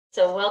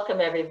So welcome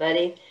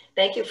everybody.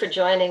 Thank you for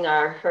joining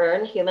our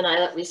HIRN, Human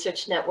Islet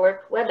Research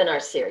Network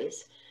Webinar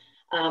Series.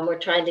 We're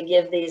trying to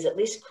give these at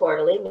least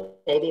quarterly,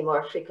 maybe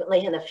more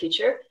frequently in the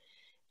future.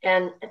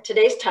 And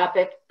today's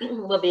topic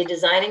will be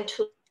designing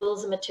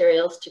tools and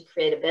materials to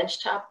create a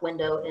benchtop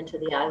window into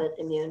the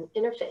Islet-immune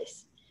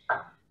interface.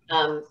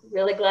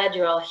 Really glad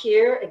you're all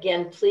here.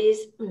 Again,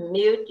 please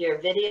mute your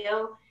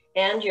video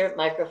and your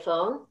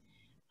microphone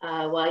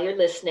while you're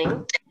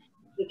listening.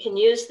 You can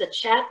use the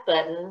chat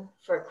button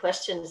for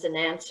questions and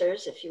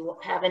answers. If you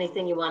have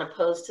anything you want to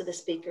pose to the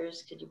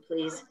speakers, could you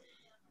please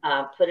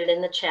put it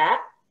in the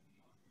chat?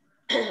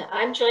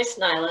 I'm Joyce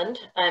Nyland.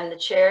 I'm the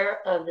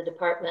chair of the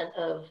Department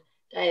of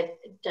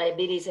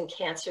Diabetes and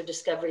Cancer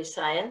Discovery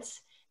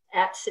Science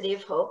at City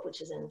of Hope, which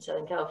is in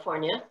Southern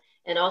California,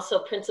 and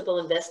also principal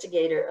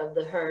investigator of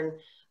the HIRN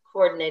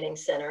Coordinating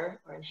Center,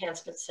 or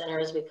Enhancement Center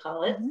as we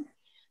call it,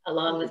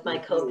 along with my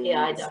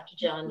co-PI, Dr.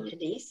 John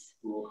Cadiz.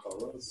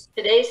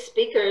 Today's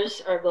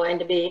speakers are going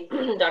to be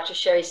Dr.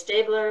 Cherie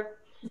Stabler,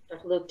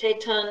 Dr. Luke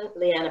Teyton,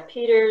 Leanna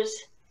Peters,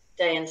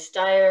 Daniel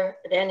Steyer,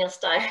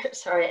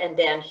 and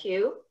Dan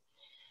Hugh.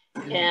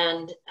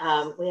 And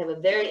we have a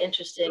very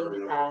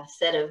interesting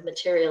set of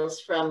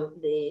materials from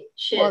the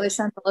CHIB. Well, they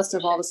sent the list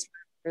of all the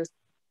speakers.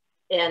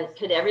 And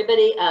could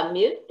everybody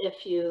mute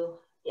if you,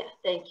 yeah,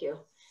 thank you.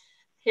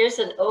 Here's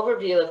an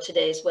overview of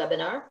today's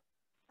webinar.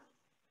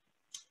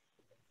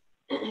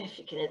 If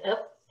you can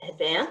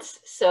advance.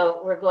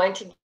 So we're going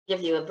to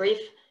give you a brief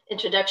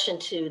introduction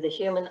to the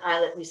Human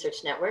Islet Research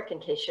Network in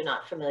case you're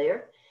not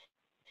familiar.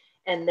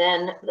 And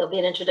then there'll be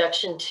an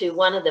introduction to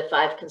one of the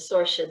 5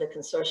 consortia, the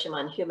Consortium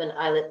on Human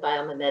Islet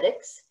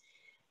Biomimetics.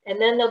 And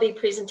then there'll be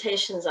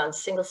presentations on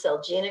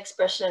single-cell gene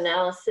expression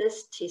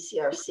analysis,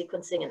 TCR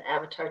sequencing and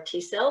avatar T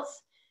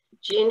cells,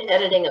 gene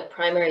editing of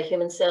primary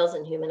human cells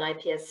and human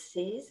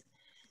IPSCs,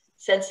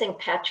 sensing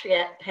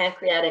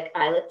pancreatic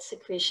islet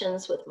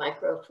secretions with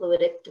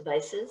microfluidic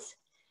devices,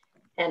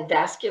 and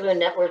vascular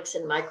networks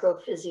in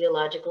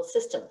microphysiological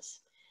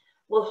systems.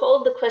 We'll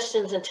hold the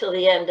questions until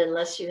the end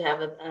unless you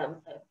have a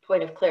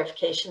point of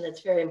clarification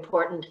that's very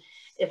important.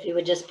 If you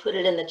would just put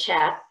it in the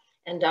chat,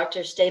 and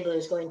Dr. Stabler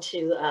is going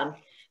to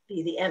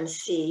be the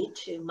MC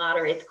to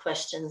moderate the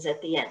questions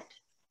at the end.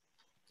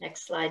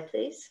 Next slide,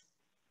 please.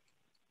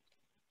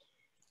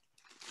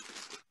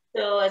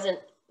 So as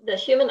the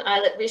Human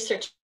Islet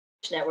Research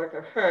Network,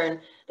 or HIRN,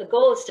 the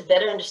goal is to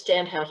better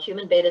understand how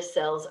human beta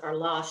cells are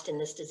lost in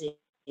this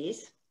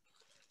disease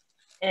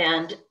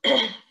and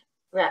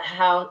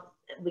how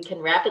we can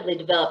rapidly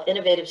develop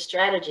innovative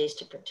strategies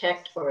to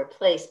protect or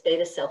replace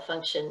beta cell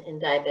function in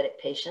diabetic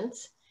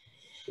patients.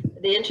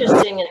 The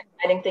interesting and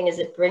exciting thing is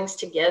it brings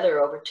together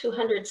over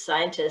 200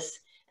 scientists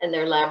and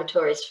their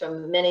laboratories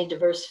from many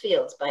diverse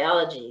fields,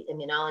 biology,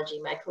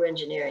 immunology,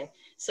 microengineering.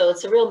 So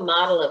it's a real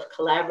model of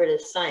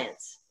collaborative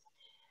science.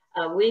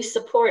 We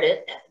support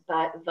it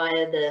via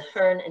the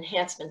HIRN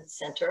Enhancement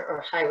Center,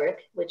 or HIREC,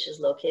 which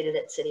is located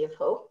at City of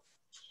Hope.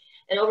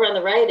 And over on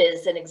the right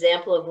is an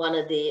example of one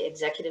of the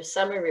executive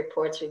summary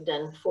reports. We've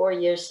done 4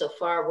 years so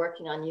far,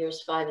 working on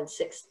years 5 and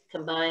 6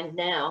 combined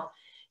now.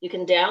 You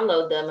can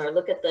download them or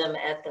look at them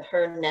at the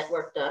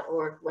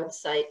hirnnetwork.org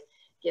website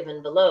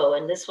given below.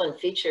 And this one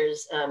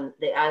features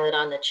the islet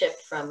on the chip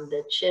from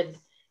the CHIB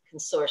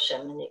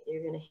Consortium. And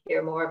you're going to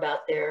hear more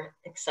about their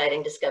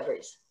exciting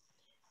discoveries.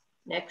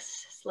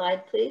 Next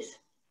slide, please.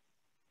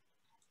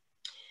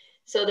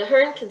 So the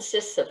HIRN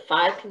consists of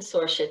 5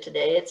 consortia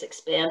today. It's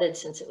expanded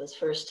since it was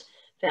first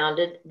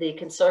founded. The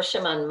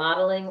Consortium on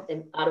Modeling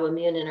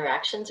Autoimmune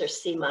Interactions, or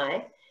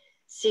CMI,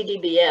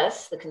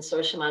 CDBS, the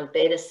Consortium on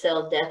Beta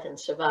Cell Death and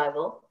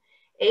Survival.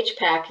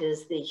 HPAC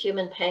is the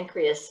Human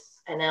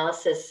Pancreas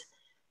Analysis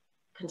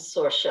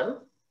Consortium.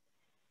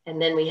 And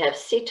then we have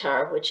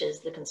CTAR, which is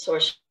the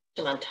Consortium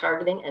on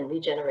Targeting and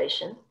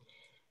Regeneration.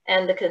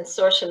 And the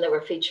consortium that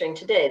we're featuring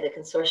today, the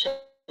Consortium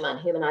on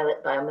Human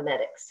Islet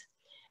Biomimetics.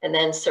 And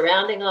then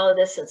surrounding all of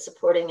this and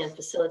supporting and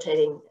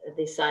facilitating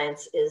the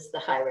science is the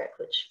HIREC,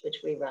 which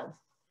we run.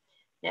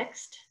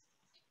 Next.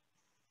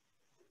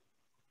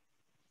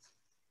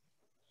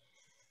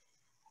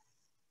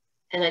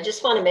 And I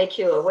just want to make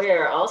you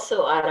aware,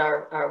 also at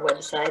our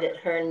website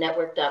at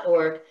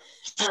hirnnetwork.org,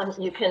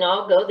 you can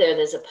all go there.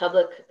 There's a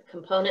public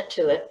component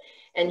to it,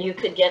 and you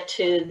could get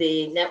to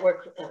the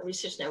network,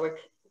 Research Network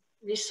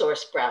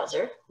resource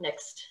browser.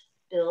 Next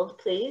build,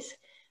 please,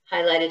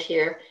 highlighted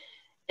here.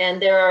 And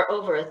there are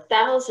over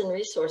 1,000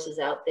 resources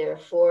out there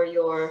for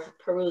your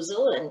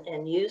perusal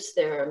and use.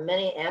 There are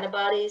many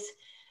antibodies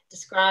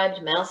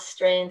described, mouse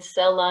strains,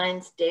 cell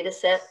lines, data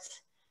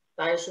sets,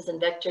 viruses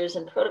and vectors,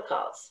 and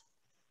protocols.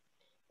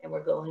 And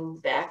we're going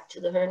back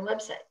to the HIRN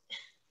website.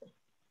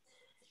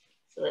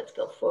 So let's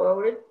go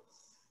forward.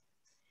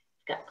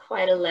 Got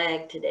quite a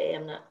lag today.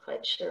 I'm not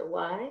quite sure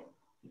why.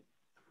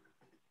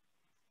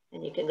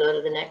 And you can go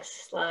to the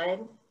next slide.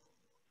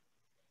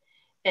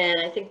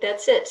 And I think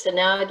that's it. So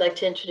now I'd like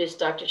to introduce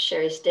Dr.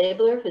 Cherie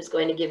Stabler, who's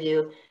going to give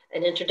you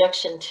an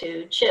introduction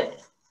to CHIB.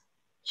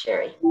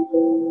 Cherie.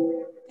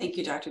 Thank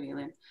you, Dr.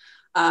 Nealon.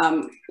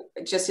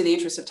 Just in the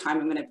interest of time,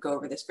 I'm going to go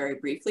over this very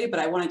briefly, but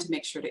I wanted to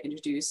make sure to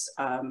introduce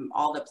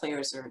all the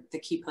players or the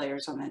key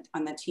players on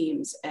the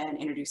teams and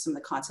introduce some of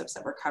the concepts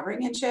that we're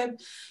covering in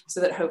CHIB, so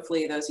that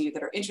hopefully those of you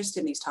that are interested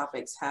in these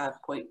topics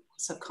have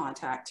points of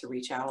contact to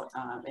reach out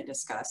and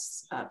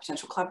discuss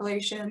potential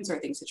collaborations or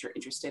things that you're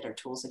interested or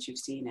tools that you've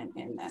seen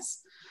in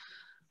this.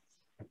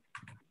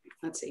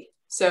 Let's see.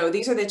 So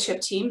these are the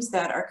CHIB teams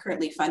that are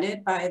currently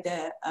funded by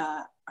the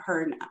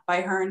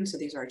HIRN. So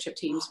these are our CHIB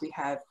teams. We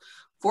have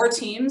 4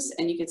 teams,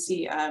 and you can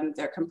see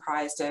they're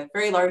comprised of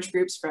very large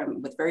groups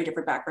with very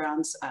different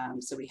backgrounds.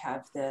 So we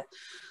have the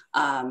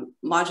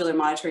modular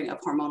monitoring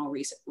of hormonal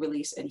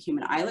release in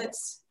human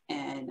islets,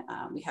 and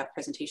we have a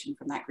presentation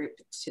from that group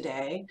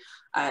today,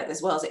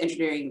 as well as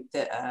engineering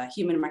the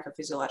human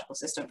microphysiological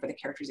system for the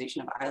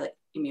characterization of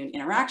islet-immune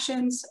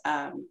interactions.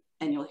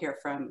 And you'll hear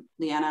from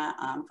Leanna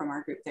from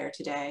our group there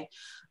today.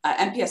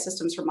 MPS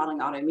systems for modeling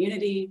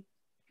autoimmunity,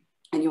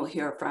 and you'll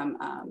hear from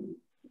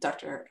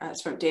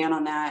from Dan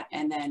on that,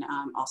 and then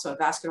also a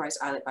vascularized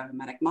islet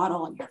biomimetic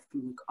model, and hear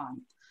from Luke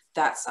on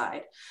that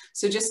side.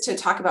 So just to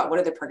talk about what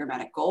are the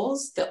programmatic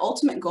goals, the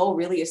ultimate goal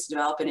really is to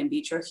develop an in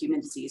vitro human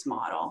disease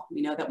model.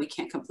 We know that we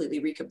can't completely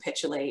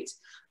recapitulate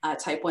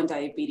type 1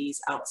 diabetes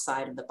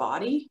outside of the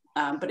body,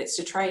 but it's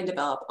to try and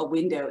develop a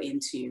window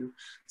into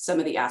some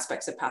of the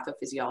aspects of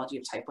pathophysiology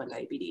of type 1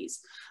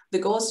 diabetes. The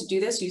goal is to do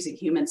this using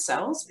human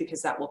cells,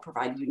 because that will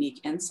provide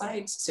unique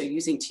insights. So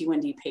using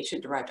T1D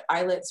patient-derived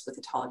islets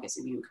with autologous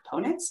immune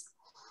components.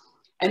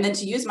 And then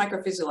to use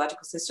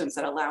microphysiological systems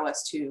that allow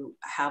us to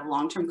have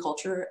long-term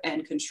culture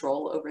and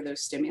control over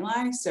those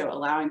stimuli. So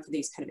allowing for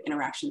these kind of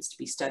interactions to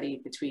be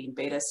studied between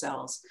beta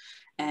cells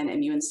and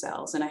immune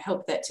cells. And I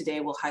hope that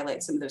today we'll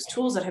highlight some of those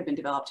tools that have been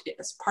developed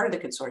as part of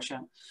the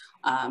consortium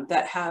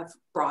that have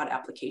broad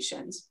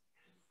applications.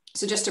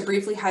 So just to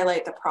briefly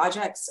highlight the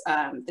projects,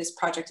 this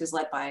project is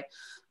led by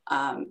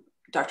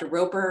Dr.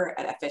 Roper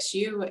at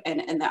FSU,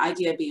 and the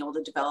idea of being able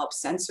to develop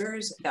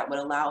sensors that would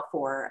allow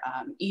for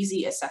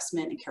easy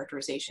assessment and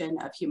characterization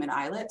of human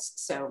islets.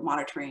 So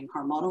monitoring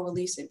hormonal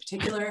release in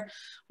particular,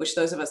 which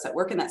those of us that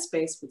work in that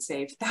space would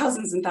save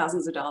thousands and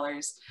thousands of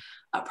dollars,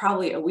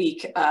 probably a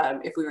week,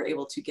 if we were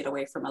able to get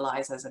away from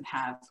ELISAs and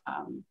have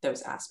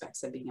those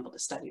aspects of being able to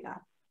study that.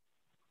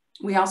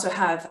 We also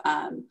have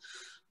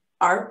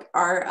our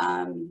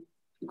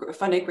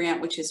funded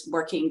grant, which is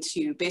working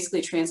to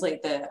basically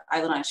translate the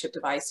islet-on-a-chip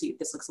device.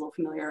 This looks a little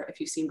familiar if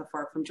you've seen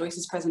before from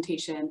Joyce's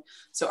presentation.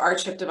 So our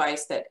chip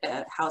device that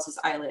houses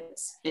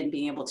islets, and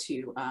being able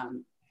to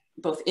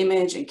both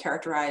image and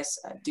characterize,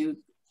 do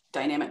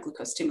dynamic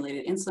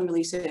glucose-stimulated insulin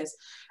releases.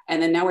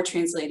 And then now we're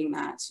translating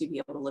that to be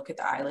able to look at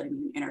the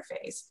islet-immune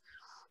interface.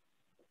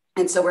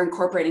 And so we're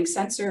incorporating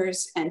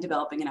sensors and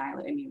developing an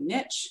islet-immune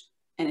niche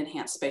and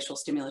enhanced spatial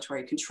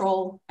stimulatory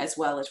control, as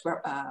well as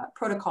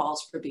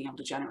protocols for being able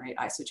to generate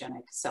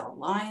isogenic cell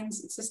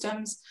lines and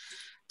systems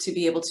to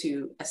be able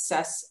to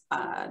assess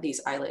these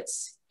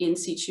islets in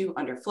situ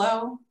under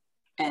flow,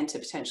 and to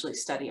potentially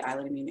study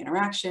islet-immune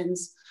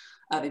interactions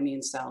of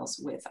immune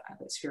cells with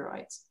islet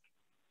spheroids.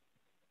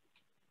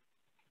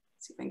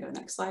 See if I can go to the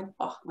next slide.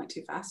 Oh, I went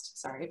too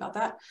fast. Sorry about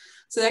that.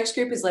 So the next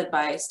group is led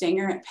by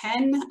Steyer at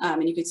Penn,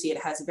 and you can see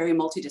it has a very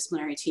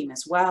multidisciplinary team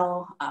as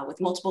well, with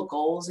multiple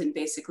goals. And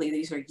basically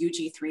these are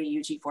UG3,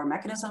 UG4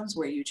 mechanisms,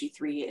 where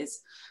UG3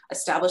 is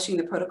establishing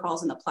the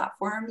protocols and the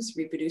platforms,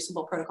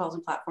 reproducible protocols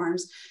and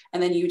platforms.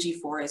 And then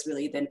UG4 is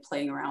really then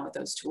playing around with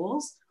those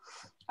tools.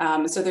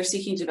 So they're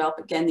seeking to develop,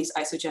 again, these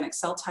isogenic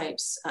cell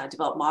types,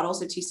 develop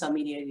models of T-cell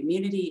mediated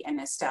immunity,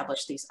 and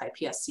establish these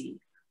IPSC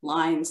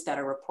lines that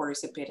are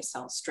reporters of beta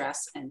cell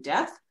stress and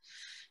death.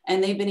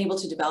 And they've been able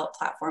to develop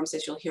platforms,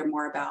 as you'll hear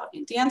more about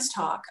in Dan's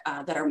talk,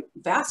 that are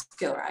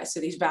vascularized.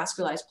 So these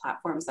vascularized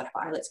platforms that have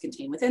islets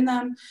contained within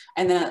them,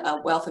 and then a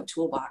wealth of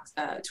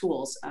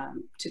tools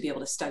to be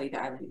able to study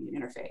the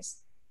islet-immune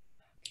interface.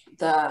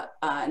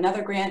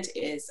 Another grant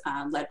is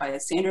led by the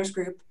Sanders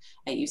group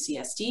at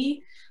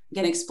UCSD,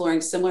 again,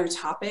 exploring similar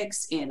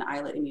topics in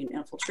islet-immune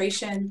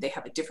infiltration. They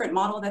have a different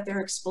model that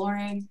they're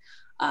exploring.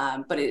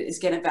 But it is,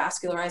 again, a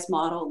vascularized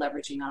model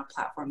leveraging on a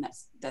platform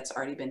that's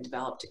already been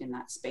developed in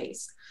that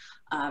space.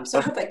 So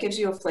I hope that gives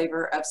you a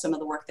flavor of some of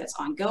the work that's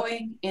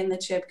ongoing in the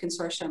CHIB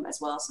consortium, as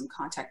well as some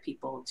contact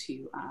people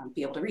to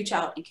be able to reach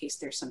out in case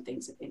there's some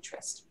things of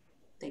interest.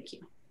 Thank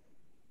you.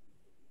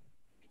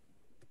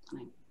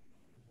 I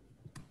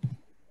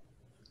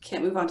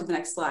can't move on to the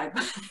next slide,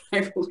 but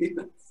I believe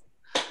that's,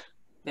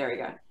 there we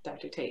go,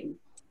 Dr. Teyton.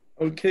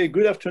 Okay,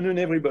 good afternoon,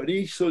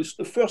 everybody. So it's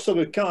the first of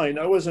a kind.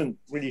 I wasn't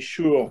really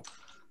sure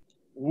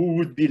who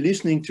would be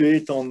listening to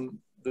it on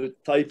the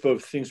type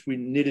of things we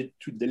needed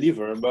to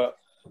deliver, but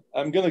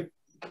I'm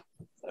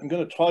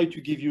gonna try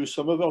to give you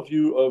some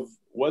overview of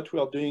what we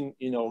are doing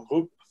in our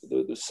group,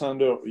 the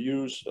Sander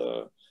use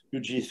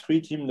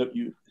UG3 team, not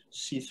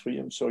UC3,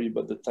 I'm sorry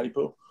about the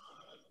typo.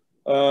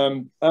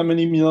 I'm an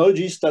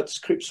immunologist at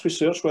Scripps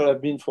Research, where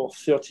I've been for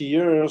 30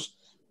 years,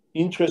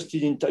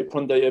 interested in type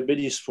 1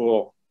 diabetes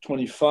for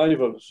 25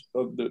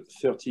 of the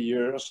 30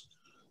 years.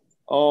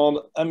 And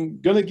I'm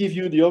going to give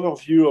you the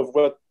overview of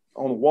what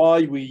on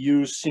why we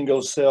use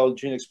single cell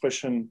gene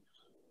expression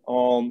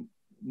on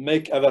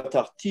make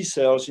avatar T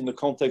cells in the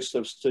context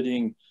of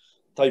studying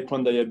type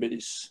 1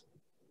 diabetes.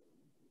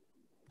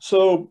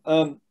 So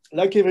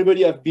like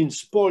everybody, I've been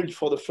spoiled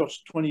for the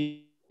first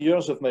 20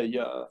 years of my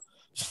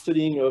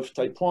studying of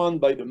type 1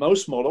 by the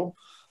mouse model,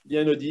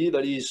 the NOD,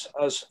 that is,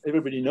 as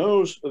everybody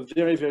knows, a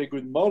very, very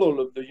good model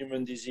of the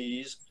human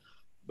disease.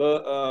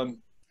 But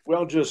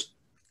we're just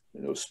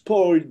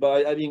spoiled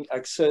by having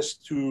access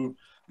to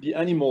the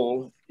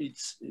animal,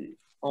 its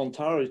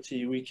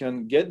entirety. We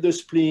can get the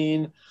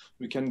spleen,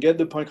 we can get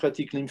the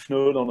pancreatic lymph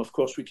node, and of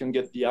course we can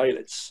get the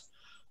islets.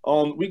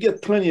 We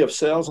get plenty of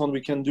cells, and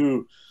we can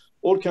do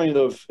all kinds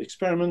of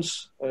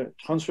experiments,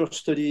 transfer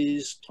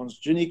studies,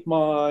 transgenic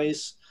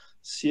mice,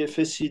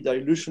 CFSC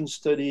dilution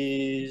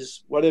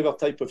studies, whatever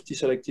type of T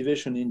cell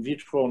activation in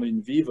vitro and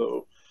in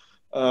vivo.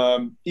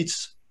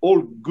 It's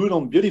all good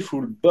and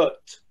beautiful,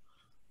 but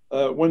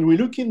when we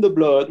look in the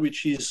blood,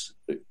 which is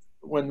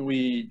when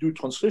we do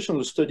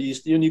translational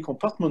studies, the only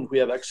compartment we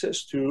have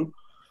access to,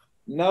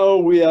 now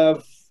we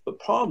have a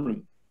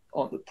problem.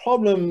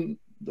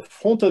 The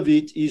front of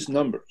it is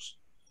numbers.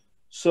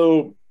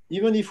 So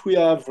even if we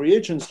have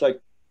reagents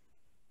like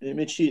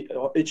MHC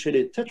or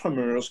HLA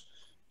tetramers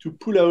to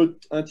pull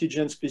out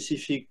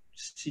antigen-specific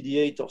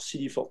CD8 or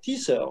CD4 T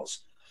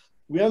cells,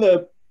 we end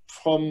up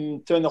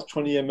from 10 or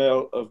 20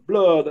 ml of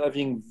blood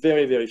having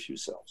very, very few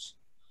cells.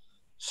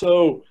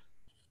 So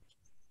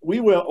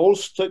we were all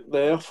stuck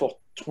there for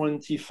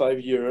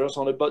 25 years.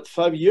 And about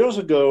 5 years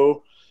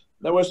ago,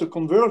 there was a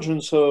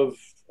convergence of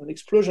an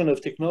explosion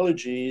of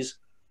technologies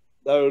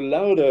that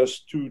allowed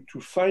us to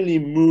finally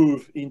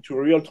move into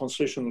real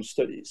translational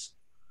studies.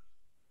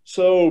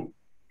 So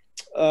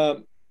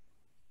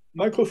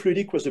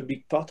Microfluidic was a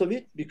big part of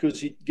it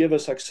because it gave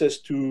us access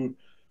to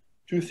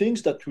two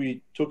things that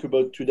we talk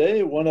about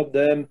today. One of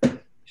them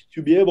is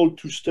to be able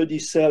to study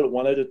cell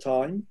one at a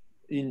time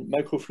in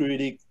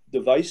microfluidic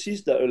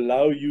devices that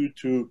allow you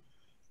to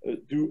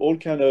do all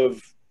kind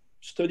of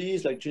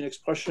studies like gene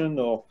expression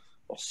or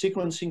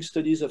sequencing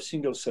studies of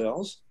single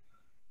cells.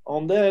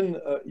 And then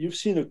you've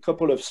seen a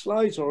couple of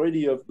slides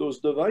already of those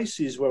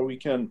devices where we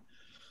can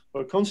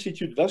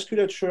constitute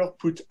vasculature,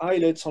 put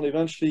islets, and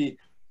eventually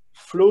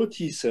flow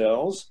T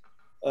cells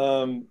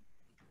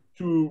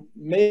to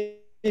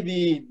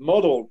maybe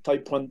model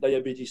type 1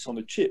 diabetes on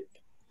a chip.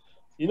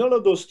 In all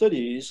of those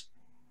studies,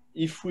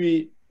 if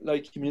we,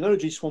 like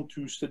immunologists, want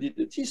to study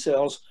the T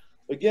cells,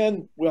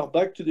 again, we're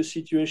back to the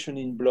situation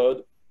in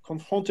blood,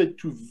 confronted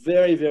to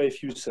very, very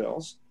few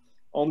cells,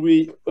 and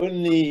we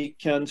only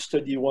can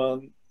study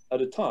one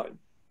at a time.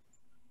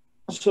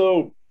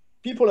 So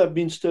people have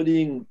been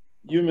studying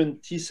human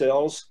T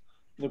cells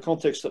in the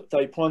context of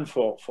type 1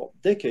 for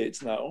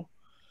decades now.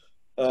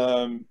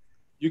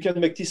 You can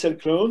make T cell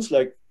clones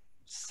like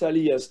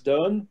Sally has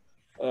done.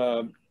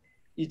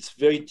 It's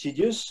very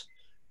tedious.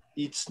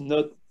 It's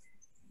not,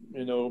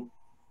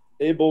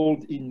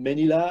 able in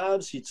many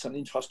labs. It's an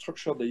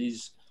infrastructure that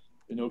is,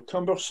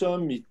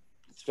 cumbersome.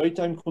 It's very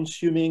time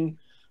consuming.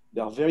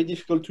 They are very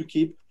difficult to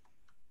keep.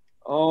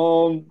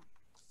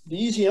 The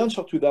easy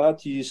answer to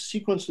that is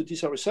sequence the T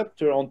cell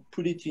receptor and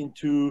put it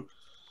into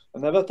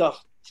an avatar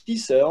T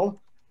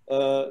cell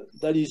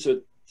that is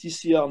a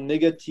TCR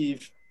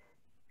negative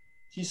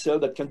T cell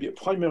that can be a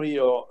primary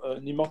or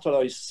an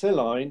immortalized cell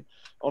line.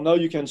 And now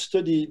you can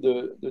study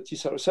the T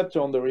cell receptor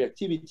and the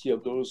reactivity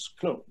of those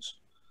clones.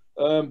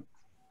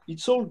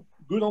 It's all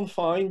good and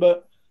fine,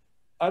 but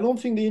I don't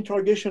think the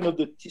interrogation of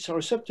the T cell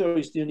receptor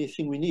is the only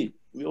thing we need.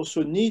 We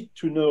also need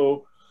to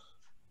know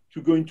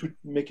to go into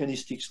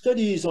mechanistic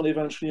studies and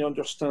eventually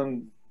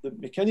understand the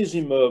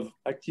mechanism of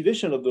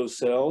activation of those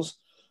cells,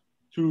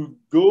 to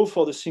go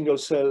for the single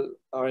cell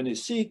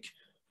RNA-seq,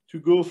 to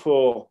go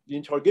for the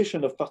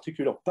interrogation of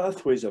particular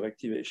pathways of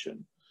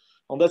activation.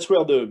 And that's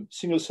where the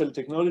single cell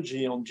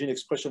technology and gene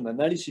expression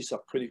analysis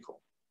are critical.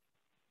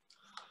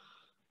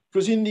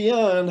 Because in the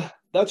end,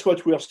 that's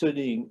what we are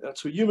studying.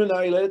 That's a human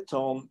islet,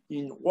 and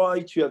in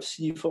white you have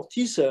CD4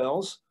 T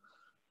cells.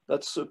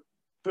 That's a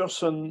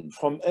person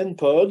from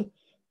NPOD.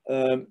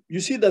 You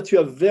see that you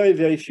have very,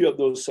 very few of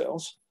those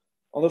cells.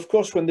 And of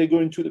course, when they go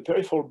into the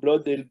peripheral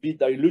blood, they'll be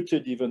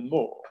diluted even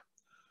more.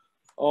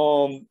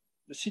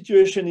 The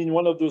situation in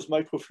one of those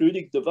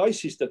microfluidic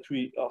devices that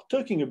we are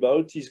talking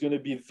about is going to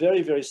be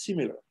very, very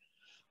similar.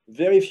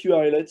 Very few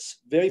islets,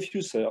 very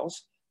few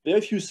cells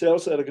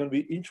that are going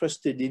to be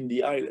interested in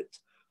the islet.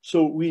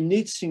 So we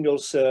need single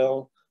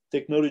cell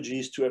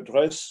technologies to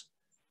address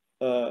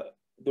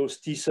those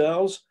T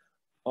cells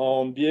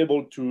and be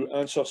able to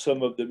answer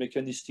some of the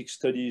mechanistic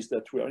studies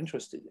that we are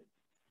interested in.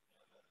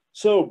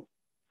 So,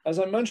 as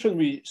I mentioned,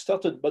 we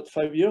started about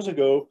 5 years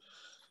ago.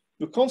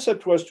 The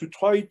concept was to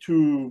try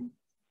to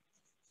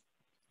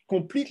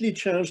completely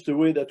change the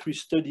way that we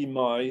study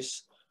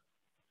mice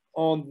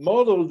and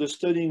model the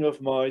studying of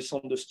mice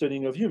on the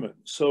studying of humans.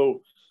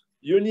 So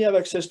you only have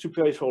access to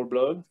peripheral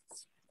blood,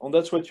 and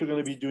that's what you're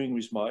going to be doing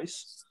with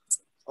mice.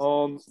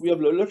 We have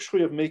the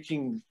luxury of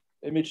making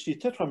MHC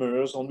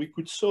tetramers, and we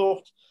could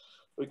sort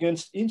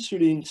against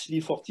insulin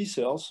CD4 T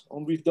cells,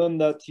 and we've done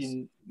that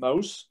in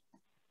mouse,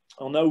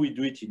 and now we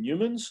do it in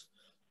humans,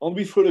 and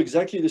we follow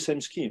exactly the same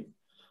scheme.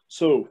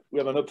 So we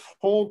have an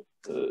upfront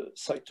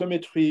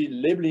cytometry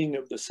labeling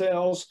of the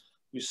cells.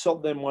 We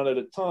sort them one at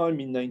a time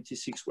in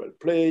 96 well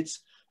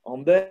plates,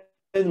 and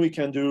then we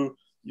can do,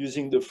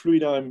 using the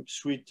Fluidigm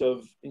suite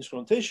of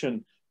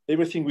instrumentation,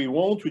 everything we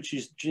want, which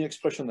is gene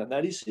expression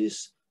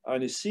analysis,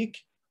 RNA-seq,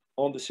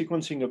 on the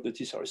sequencing of the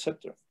T cell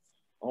receptor.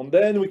 And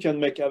then we can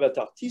make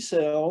avatar T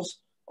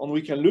cells, and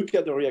we can look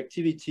at the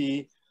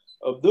reactivity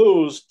of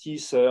those T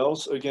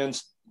cells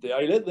against the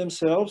islet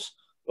themselves,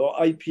 or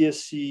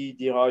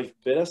iPSC-derived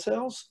beta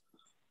cells,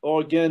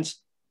 or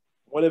against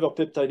whatever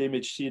peptide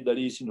MHC that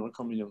is in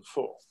recombinant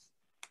 4.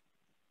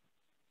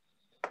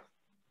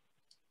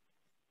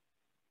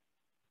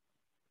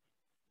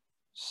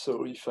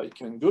 So if I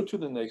can go to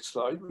the next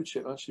slide, which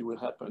eventually will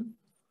happen.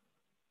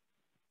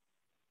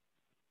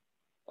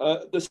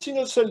 The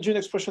single cell gene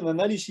expression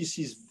analysis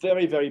is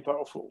very, very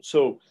powerful.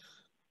 So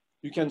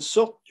you can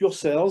sort your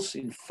cells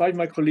in 5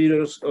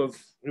 microliters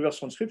of reverse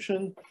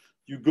transcription.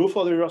 You go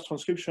for the reverse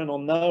transcription,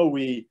 and now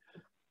we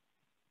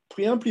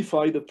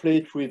pre-amplify the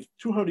plate with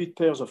 200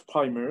 pairs of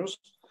primers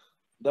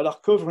that are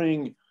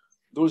covering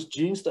those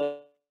genes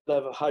that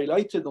I've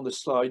highlighted on the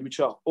slide,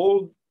 which are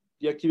all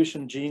the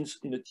activation genes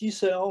in the T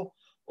cell,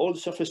 all the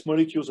surface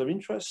molecules of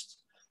interest,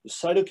 the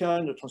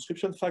cytokine, the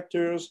transcription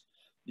factors,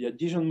 the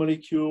adhesion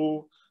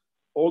molecule,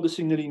 all the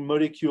signaling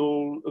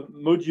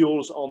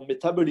modules on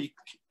metabolic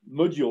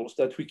modules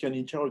that we can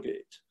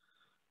interrogate.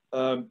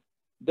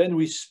 Then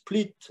we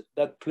split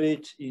that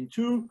plate in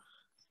 2.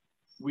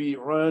 We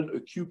run a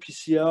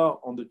qPCR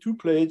on the 2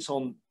 plates,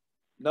 and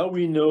now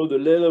we know the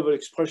level of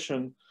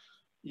expression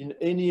in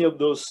any of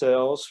those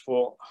cells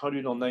for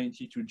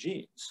 192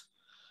 genes.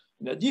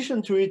 In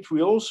addition to it,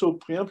 we also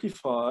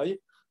preamplify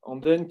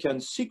and then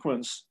can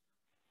sequence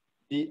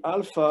the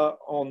alpha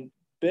and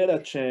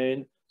beta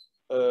chain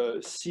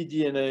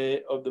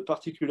cDNA of the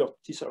particular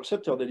T cell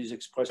receptor that is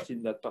expressed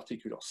in that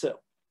particular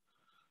cell.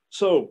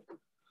 So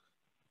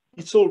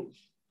it's all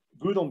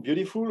good and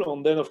beautiful.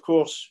 And then, of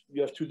course,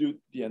 you have to do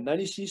the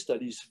analysis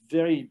that is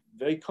very,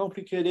 very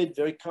complicated,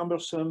 very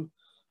cumbersome.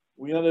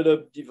 We ended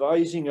up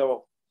devising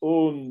our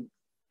own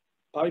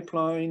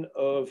pipeline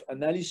of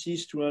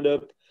analysis to end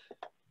up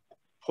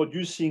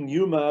producing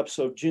new maps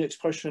of gene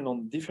expression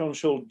on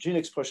differential gene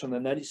expression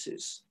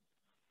analysis.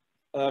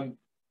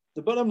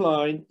 The bottom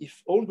line,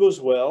 if all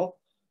goes well,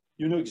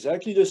 you know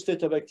exactly the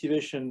state of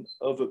activation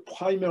of a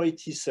primary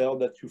T cell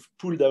that you've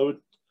pulled out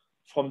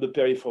from the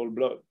peripheral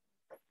blood.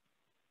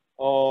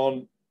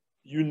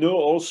 You know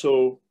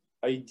also,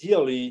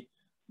 ideally,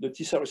 the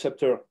T cell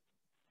receptor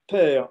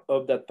pair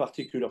of that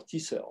particular T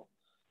cell.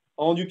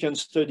 And you can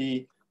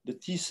study the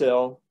T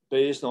cell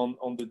based on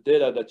the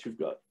data that you've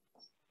got.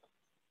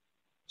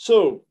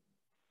 So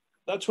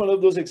that's one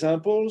of those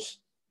examples,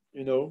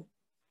 you know,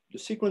 the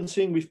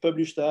sequencing, we've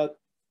published that,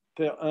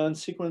 per hand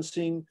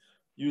sequencing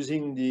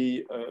using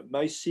the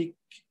MySeq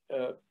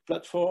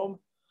platform.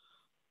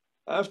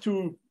 I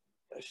think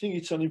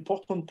it's an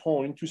important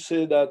point to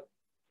say that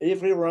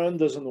every run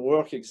doesn't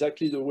work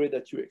exactly the way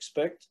that you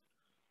expect.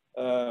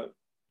 The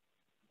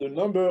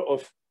number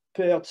of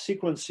paired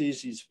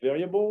sequences is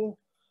variable.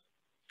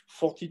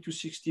 40 to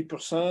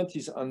 60%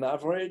 is an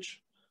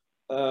average.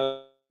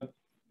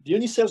 The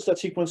only cells that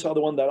sequence are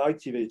the ones that are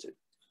activated.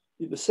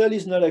 If the cell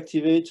is not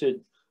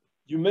activated,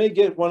 you may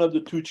get one of the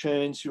 2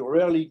 chains, you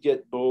rarely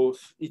get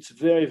both. It's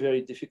very,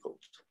 very difficult.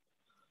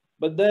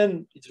 But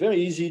then it's very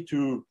easy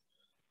to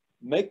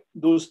make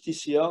those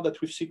TCR that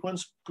we've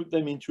sequenced, put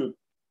them into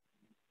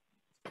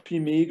a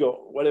PMIG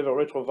or whatever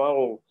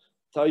retroviral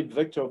type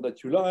vector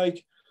that you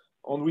like,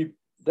 and we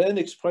then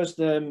express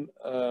them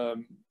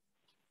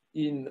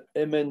in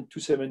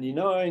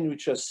MN279,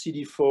 which has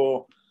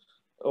CD4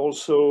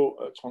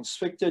 also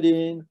transfected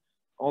in,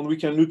 and we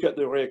can look at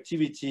the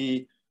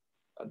reactivity.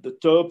 At the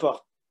top are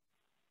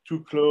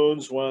 2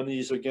 clones. One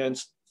is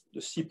against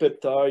the C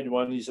peptide,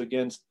 one is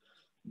against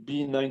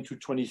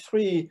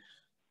B9223,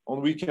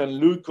 and we can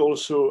look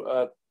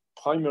also at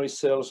primary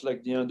cells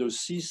like the endo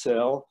C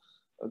cell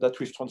that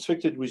we've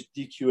transfected with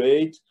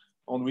DQ8,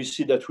 and we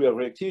see that we have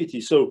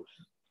reactivity. So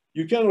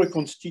you can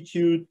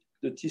reconstitute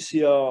the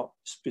TCR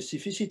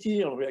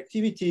specificity and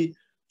reactivity.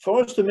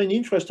 For us, the main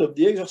interest of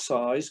the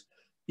exercise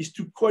is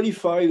to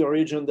qualify the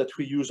reagent that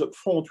we use up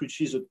front,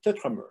 which is a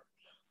tetramer.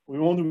 We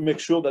want to make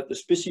sure that the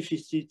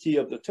specificity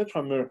of the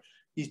tetramer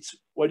is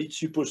what it's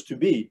supposed to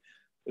be.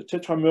 A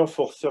tetramer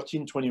for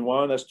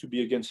 1321 has to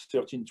be against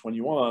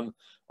 1321,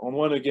 and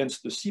one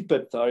against the C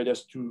peptide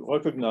has to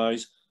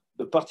recognize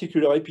the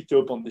particular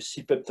epitope on the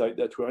C peptide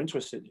that we're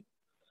interested in.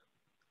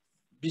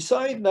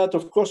 Besides that,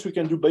 of course, we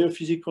can do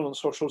biophysical and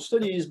social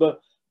studies, but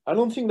I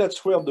don't think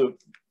that's where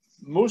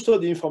most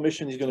of the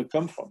information is going to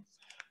come from.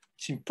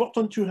 It's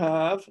important to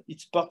have,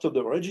 it's part of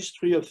the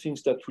registry of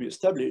things that we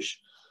establish,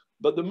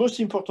 but the most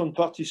important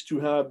part is to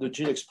have the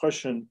gene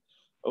expression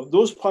of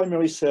those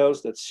primary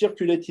cells that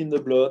circulate in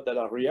the blood, that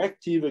are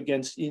reactive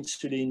against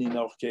insulin in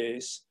our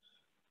case,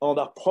 and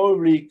are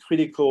probably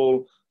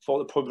critical for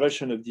the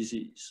progression of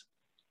disease.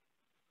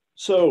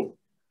 So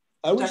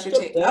I will stop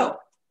there. Oh,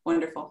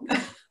 wonderful.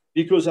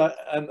 Because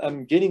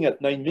I'm getting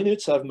at 9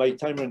 minutes. I have my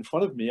timer in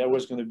front of me. I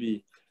was going to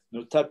be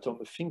tapped on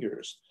the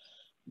fingers.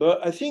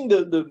 But I think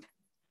the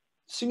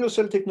single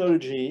cell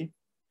technology,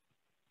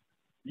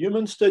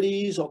 human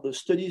studies or the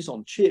studies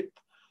on CHIB,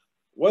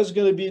 what's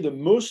going to be the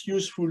most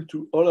useful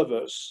to all of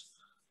us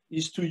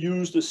is to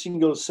use the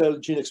single cell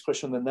gene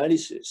expression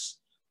analysis.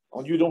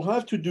 And you don't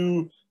have to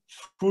do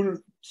full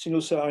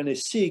single cell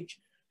RNA-seq.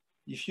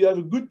 If you have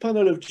a good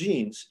panel of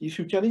genes, if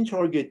you can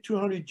interrogate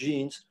 200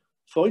 genes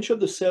for each of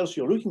the cells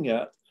you're looking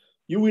at,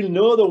 you will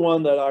know the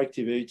ones that are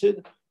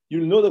activated,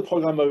 you'll know the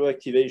program of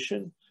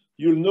activation,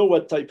 you'll know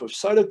what type of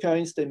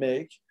cytokines they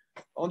make,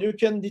 and you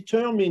can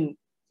determine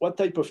what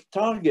type of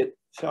target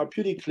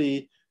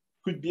therapeutically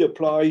could be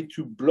applied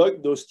to block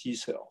those T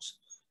cells.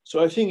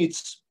 So I think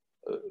it's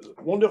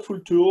a wonderful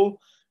tool.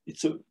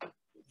 It's a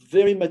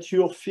very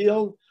mature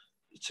field.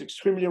 It's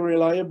extremely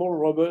reliable,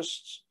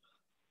 robust.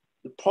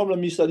 The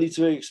problem is that it's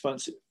very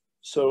expensive.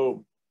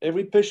 So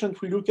every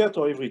patient we look at,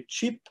 or every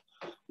chip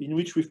in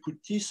which we've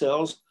put T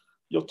cells,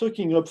 you're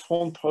talking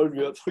upfront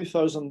probably at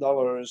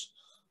 $3,000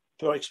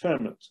 per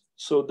experiment.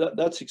 So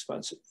that's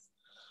expensive.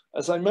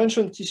 As I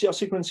mentioned, TCR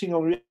sequencing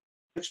or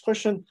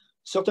expression,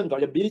 certain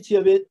variability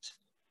of it.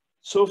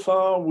 So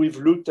far, we've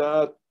looked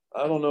at,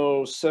 I don't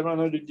know,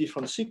 700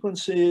 different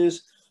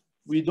sequences.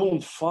 We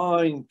don't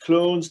find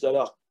clones that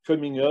are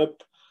coming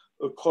up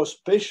across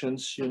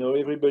patients. You know,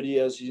 everybody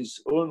has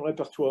his own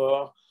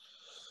repertoire.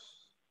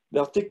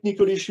 There are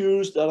technical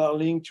issues that are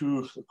linked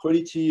to the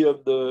quality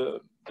of the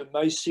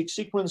MySeq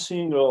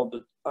sequencing or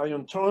the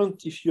ion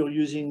torrent. If you're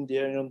using the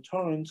ion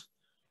torrent,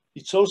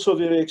 it's also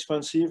very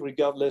expensive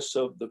regardless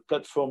of the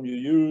platform you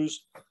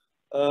use.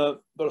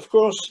 But of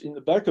course, in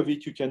the back of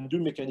it, you can do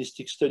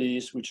mechanistic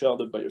studies, which are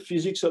the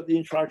biophysics of the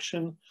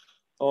interaction,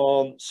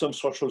 on some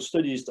structural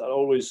studies that are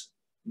always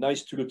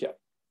nice to look at.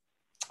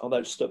 And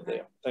I'll stop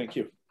there. Thank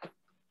you.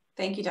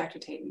 Thank you, Dr.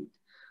 Teyton.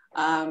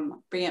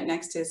 Bringing up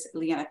next is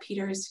Leanna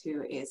Peters,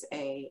 who is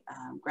a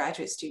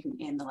graduate student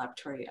in the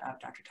laboratory of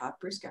Dr. Todd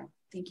Brusco.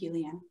 Thank you,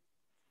 Leanna.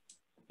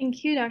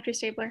 Thank you, Dr.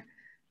 Stabler.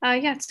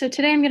 Yeah, so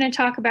today I'm going to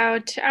talk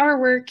about our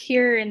work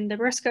here in the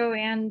Brusco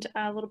and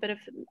a little bit of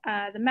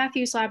the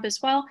Matthews lab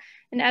as well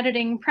in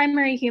editing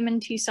primary human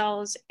T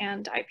cells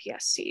and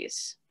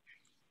IPSCs.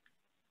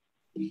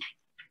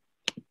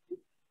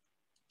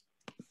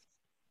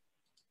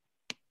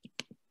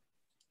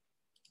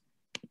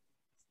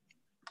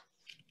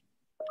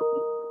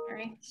 All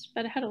right,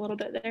 sped ahead a little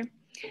bit there.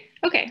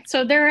 Okay,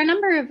 so there are a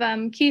number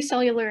of key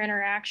cellular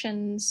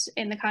interactions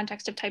in the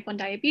context of type 1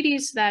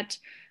 diabetes that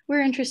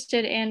we're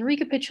interested in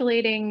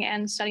recapitulating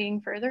and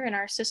studying further in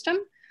our system.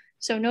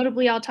 So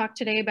notably, I'll talk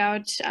today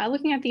about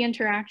looking at the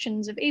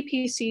interactions of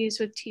APCs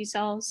with T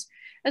cells,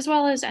 as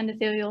well as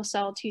endothelial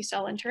cell T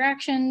cell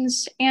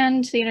interactions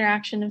and the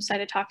interaction of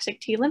cytotoxic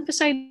T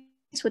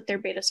lymphocytes with their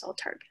beta cell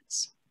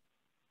targets.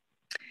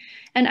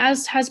 And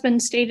as has been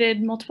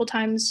stated multiple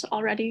times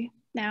already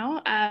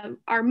now,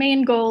 our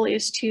main goal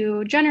is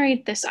to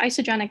generate this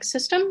isogenic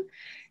system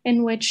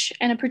in which,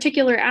 in a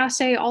particular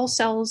assay, all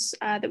cells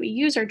that we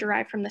use are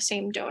derived from the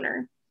same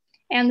donor.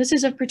 And this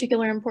is of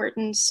particular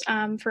importance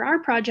for our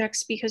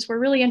projects because we're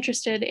really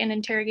interested in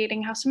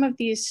interrogating how some of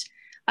these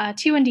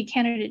T1D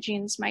candidate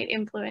genes might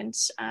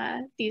influence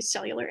these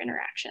cellular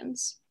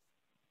interactions.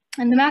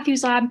 And the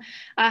Matthews lab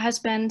has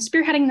been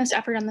spearheading this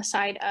effort on the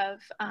side of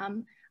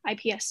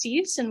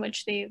IPSCs, in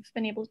which they've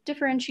been able to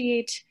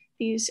differentiate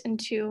these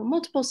into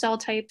multiple cell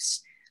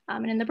types.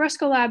 And in the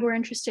Brusco lab, we're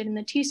interested in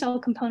the T cell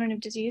component of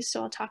disease.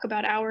 So I'll talk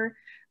about our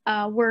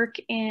work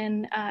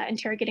in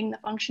interrogating the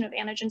function of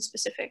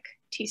antigen-specific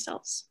T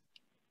cells.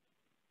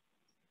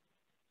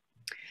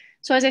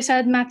 So as I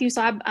said, Matthews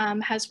lab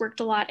has worked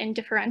a lot in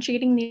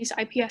differentiating these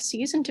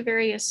IPSCs into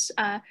various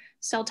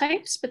cell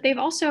types, but they've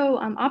also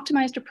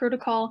optimized a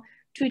protocol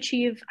to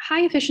achieve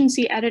high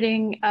efficiency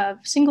editing of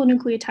single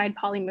nucleotide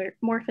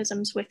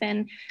polymorphisms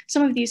within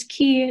some of these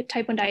key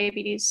type 1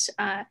 diabetes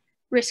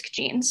risk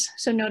genes.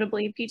 So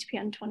notably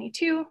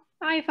PTPN22,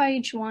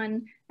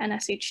 IFIH1, and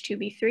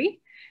SH2B3.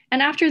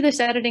 And after this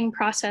editing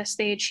process,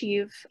 they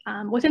achieve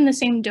within the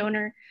same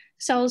donor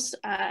cells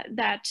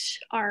that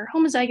are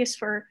homozygous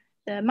for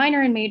the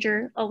minor and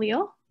major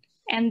allele,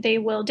 and they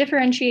will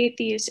differentiate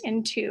these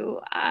into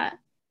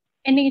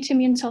innate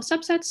immune cell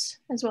subsets,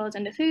 as well as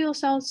endothelial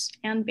cells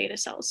and beta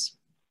cells.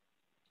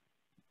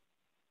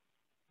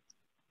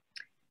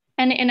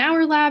 And in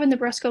our lab, in the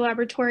Brusco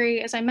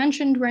laboratory, as I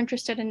mentioned, we're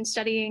interested in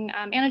studying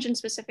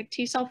antigen-specific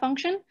T cell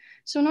function.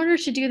 So in order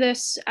to do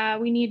this,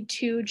 we need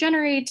to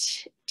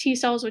generate T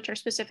cells which are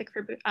specific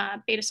for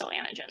beta cell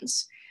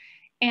antigens.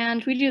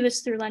 And we do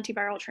this through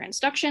lentiviral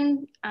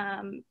transduction.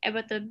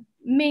 But the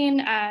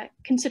main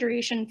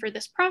consideration for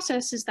this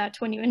process is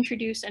that when you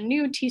introduce a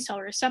new T cell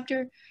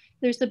receptor,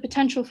 there's the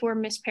potential for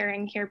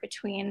mispairing here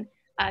between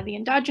the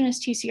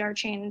endogenous TCR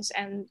chains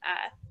and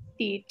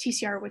the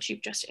TCR which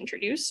you've just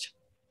introduced.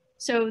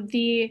 So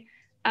the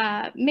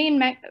main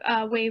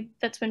way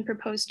that's been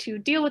proposed to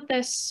deal with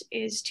this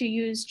is to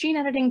use gene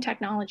editing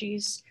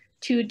technologies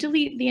to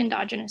delete the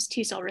endogenous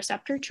T cell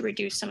receptor to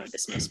reduce some of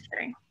this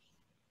mispairing.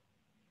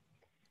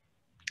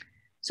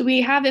 So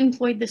we have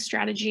employed this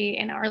strategy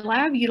in our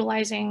lab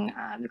utilizing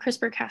the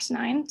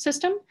CRISPR-Cas9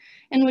 system,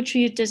 in which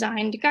we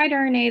designed guide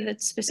RNA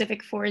that's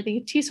specific for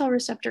the T cell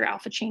receptor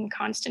alpha chain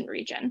constant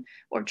region,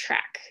 or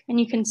TRAC. And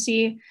you can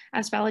see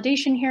as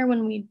validation here,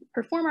 when we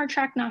perform our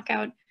TRAC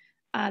knockout,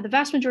 the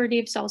vast majority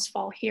of cells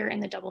fall here in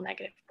the double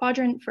negative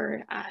quadrant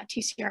for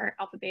TCR,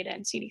 alpha, beta,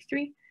 and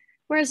CD3,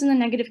 whereas in the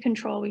negative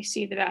control, we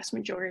see the vast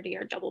majority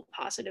are double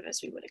positive,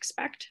 as we would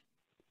expect.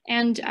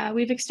 And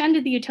we've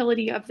extended the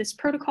utility of this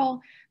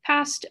protocol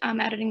past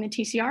editing the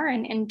TCR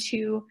and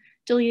into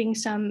deleting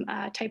some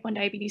type 1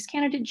 diabetes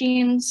candidate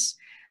genes.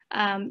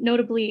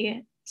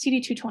 Notably,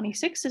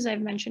 CD226, as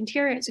I've mentioned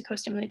here, is a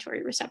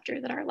co-stimulatory receptor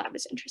that our lab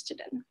is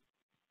interested in.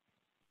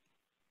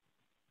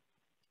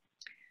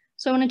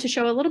 So I wanted to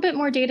show a little bit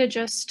more data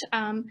just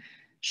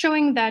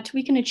showing that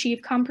we can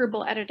achieve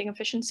comparable editing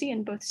efficiency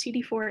in both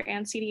CD4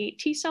 and CD8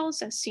 T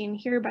cells, as seen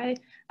here by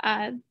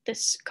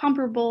this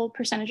comparable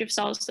percentage of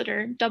cells that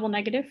are double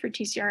negative for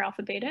TCR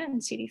alpha beta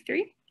and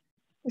CD3.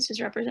 This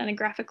is represented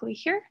graphically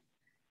here.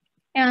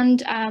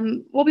 And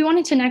what we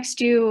wanted to next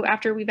do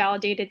after we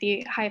validated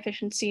the high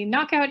efficiency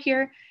knockout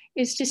here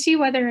is to see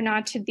whether or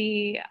not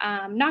the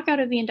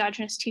knockout of the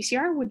endogenous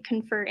TCR would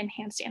confer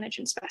enhanced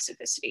antigen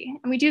specificity.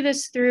 And we do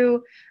this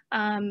through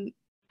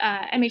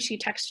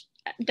MHC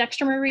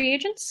dextramer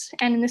reagents.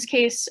 And in this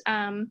case,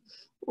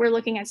 we're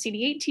looking at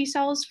CD8 T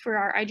cells for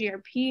our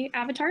IGRP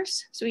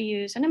avatars. So we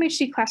use an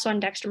MHC class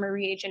 1 dextramer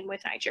reagent with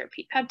an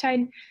IGRP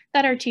peptide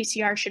that our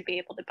TCR should be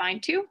able to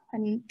bind to.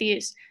 And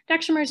these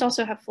dextramers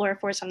also have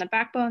fluorophores on the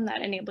backbone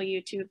that enable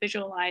you to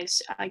visualize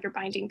your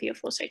binding via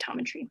flow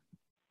cytometry.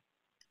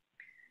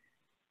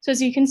 So as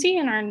you can see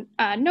in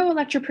our no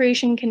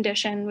electroporation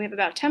condition, we have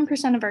about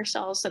 10% of our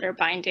cells that are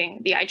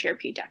binding the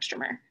IGRP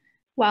dextramer.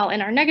 While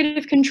in our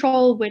negative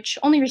control, which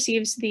only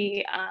receives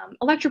the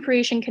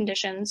electroporation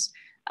conditions,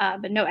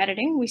 but no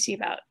editing, we see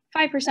about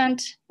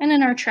 5%. And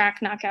in our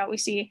TRAC knockout, we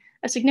see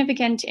a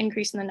significant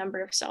increase in the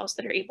number of cells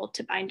that are able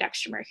to bind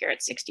dextramer here at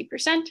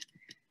 60%.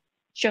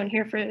 Shown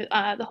here for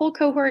the whole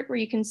cohort, where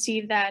you can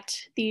see that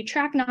the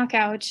TRAC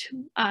knockout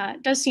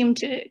does seem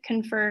to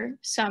confer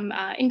some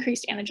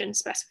increased antigen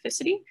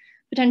specificity,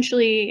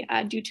 potentially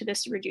due to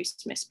this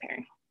reduced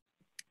mispairing.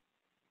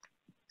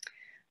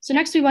 So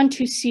next we want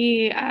to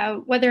see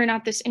whether or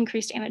not this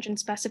increased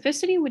antigen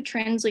specificity would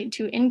translate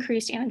to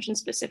increased antigen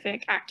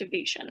specific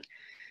activation.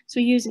 So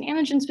we use an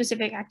antigen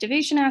specific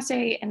activation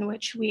assay in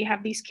which we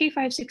have these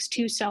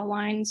K562 cell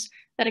lines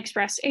that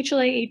express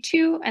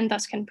HLA-A2 and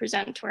thus can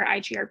present to our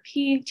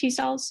IGRP T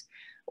cells,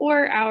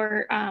 or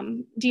our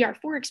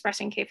DR4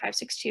 expressing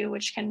K562,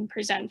 which can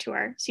present to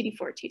our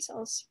CD4 T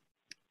cells.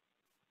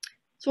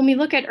 So when we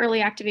look at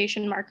early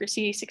activation marker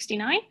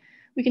CD69,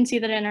 we can see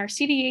that in our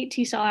CD8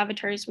 T cell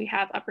avatars, we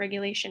have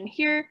upregulation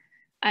here,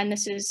 and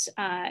this is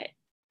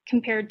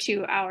compared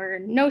to our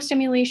no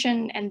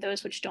stimulation and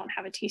those which don't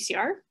have a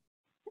TCR.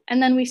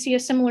 And then we see a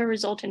similar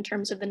result in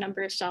terms of the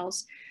number of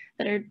cells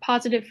that are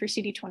positive for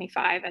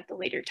CD25 at the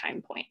later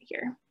time point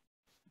here.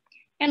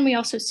 And we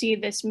also see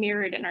this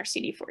mirrored in our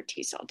CD4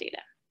 T cell data.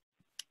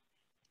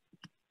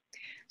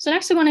 So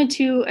next I wanted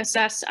to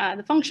assess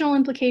the functional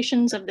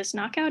implications of this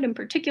knockout. In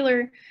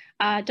particular,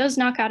 does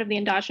knockout of the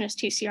endogenous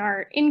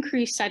TCR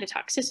increase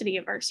cytotoxicity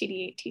of our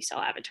CD8 T cell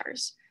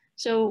avatars?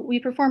 So we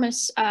perform a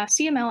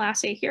CML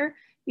assay here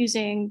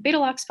using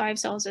beta-LOX5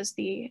 cells as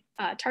the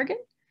target.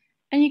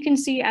 And you can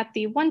see at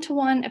the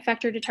 1-to-1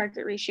 effector to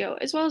target ratio,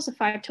 as well as the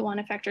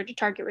 5-to-1 effector to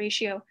target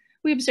ratio,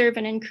 we observe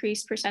an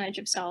increased percentage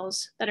of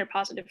cells that are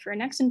positive for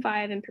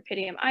annexin-5 and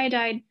pyridium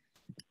iodide,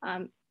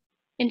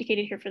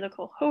 indicated here for the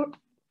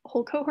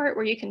whole cohort,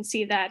 where you can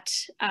see that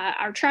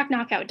our TRAC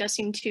knockout does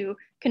seem to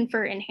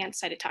confer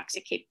enhanced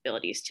cytotoxic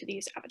capabilities to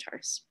these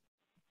avatars.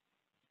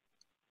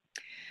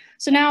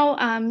 So now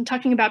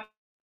talking about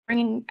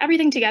bringing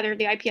everything together,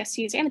 the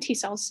iPSCs and the T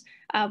cells,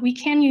 we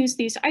can use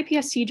these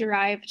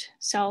iPSC-derived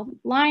cell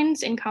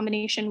lines in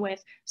combination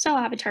with cell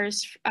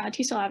avatars,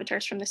 T cell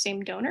avatars from the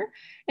same donor,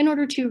 in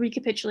order to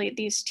recapitulate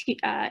these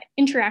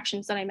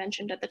interactions that I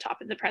mentioned at the top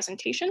of the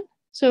presentation.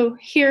 So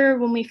here,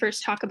 when we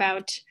first talk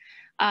about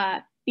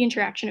the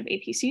interaction of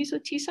APCs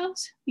with T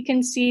cells, we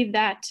can see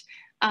that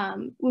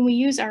when we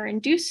use our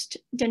induced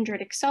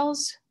dendritic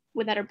cells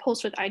that are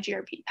pulsed with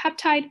IGRP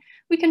peptide,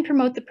 we can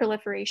promote the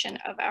proliferation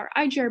of our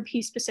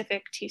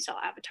IGRP-specific T cell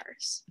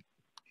avatars.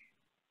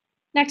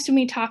 Next, when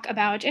we talk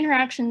about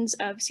interactions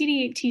of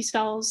CD8 T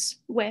cells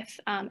with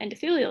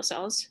endothelial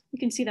cells, we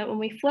can see that when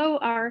we flow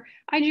our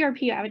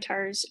IGRP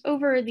avatars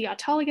over the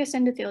autologous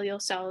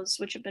endothelial cells,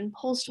 which have been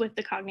pulsed with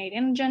the cognate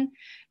antigen,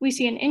 we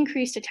see an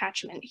increased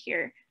attachment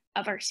here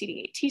of our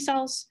CD8 T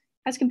cells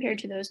as compared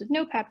to those with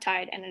no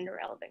peptide and an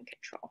irrelevant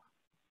control.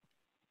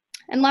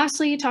 And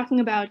lastly, talking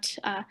about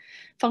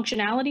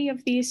functionality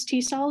of these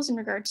T cells in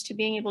regards to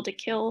being able to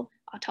kill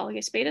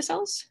autologous beta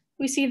cells,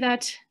 we see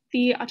that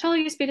the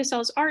autologous beta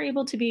cells are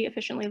able to be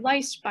efficiently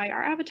lysed by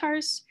our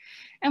avatars.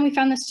 And we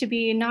found this to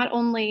be not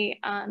only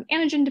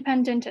antigen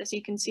dependent, as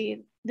you can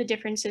see the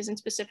differences in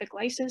specific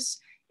lysis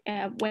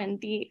when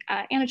the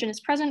antigen is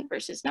present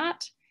versus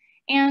not,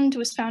 and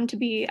was found to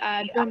be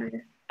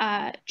donor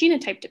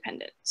genotype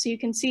dependent. So you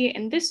can see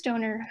in this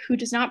donor who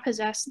does not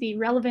possess the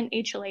relevant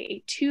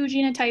HLA-A2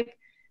 genotype,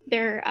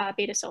 their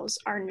beta cells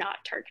are not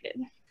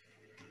targeted.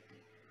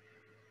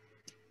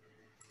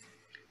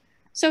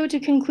 So to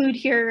conclude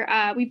here,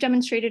 we've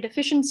demonstrated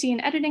efficiency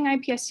in editing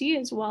iPSC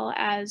as well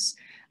as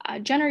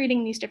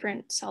generating these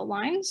different cell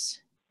lines.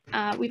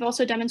 We've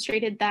also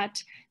demonstrated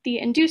that the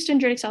induced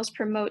dendritic cells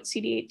promote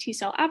CD8 T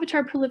cell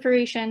avatar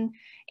proliferation,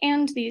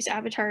 and these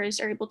avatars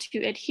are able to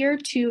adhere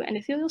to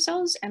endothelial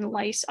cells and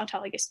lyse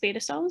autologous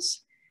beta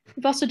cells.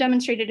 We've also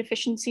demonstrated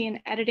efficiency in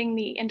editing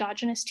the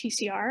endogenous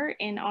TCR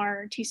in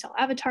our T cell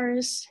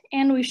avatars,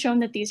 and we've shown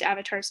that these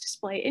avatars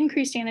display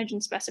increased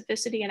antigen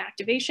specificity and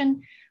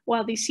activation,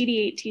 while the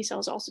CD8 T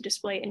cells also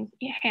display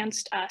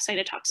enhanced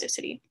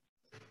cytotoxicity.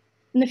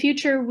 In the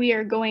future, we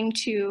are going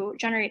to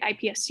generate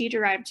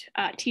iPSC-derived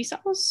T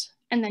cells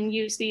and then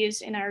use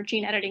these in our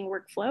gene editing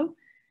workflow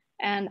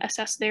and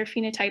assess their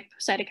phenotype,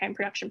 cytokine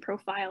production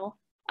profile,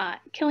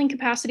 killing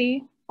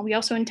capacity. We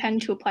also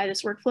intend to apply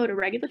this workflow to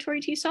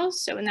regulatory T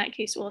cells. So in that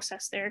case, we'll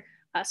assess their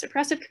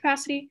suppressive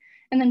capacity.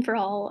 And then for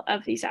all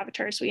of these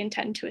avatars, we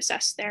intend to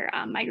assess their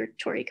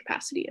migratory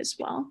capacity as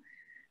well.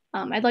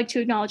 I'd like to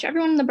acknowledge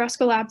everyone in the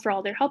Brusco lab for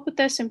all their help with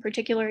this, in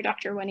particular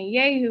Dr. Wenny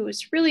Ye, who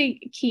was really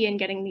key in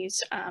getting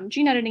these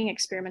gene editing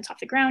experiments off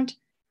the ground,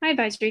 my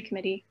advisory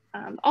committee,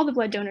 all the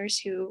blood donors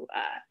who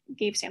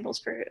gave samples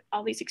for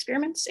all these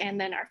experiments,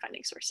 and then our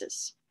funding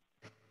sources.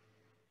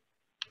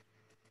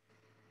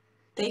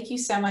 Thank you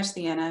so much,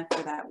 Leanna,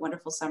 for that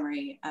wonderful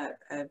summary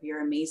of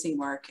your amazing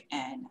work.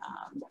 And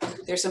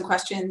there's some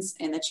questions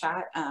in the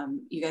chat.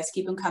 You guys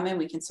keep them coming.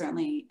 We can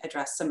certainly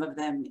address some of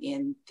them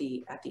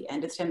at the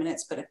end of 10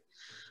 minutes, but if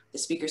the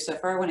speakers so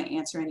far want to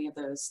answer any of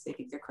those, they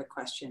think they're quick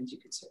questions, you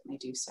can certainly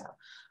do so.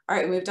 All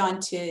right, we moved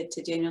on to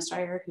Daniel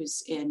Steyer,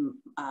 who's in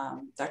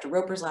Dr.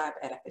 Roper's lab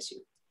at FSU.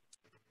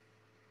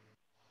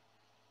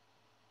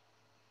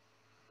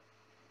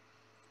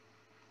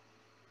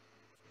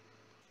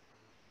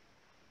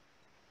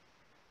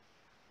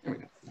 There we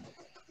go.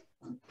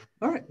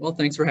 All right, well,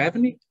 thanks for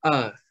having me.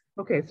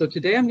 Okay, so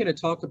today I'm going to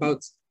talk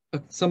about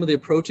some of the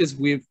approaches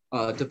we've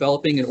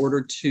developing in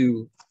order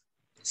to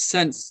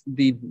sense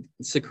the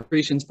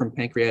secretions from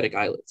pancreatic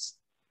islets.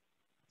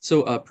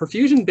 So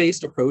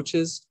perfusion-based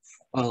approaches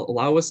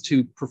allow us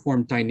to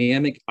perform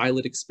dynamic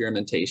islet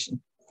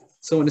experimentation.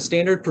 So in a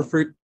standard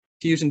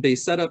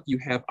perfusion-based setup, you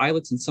have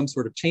islets in some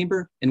sort of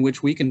chamber in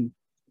which we can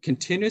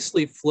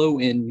continuously flow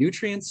in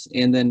nutrients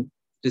and then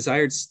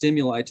desired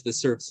stimuli to the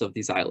surface of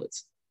these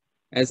islets.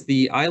 As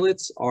the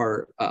islets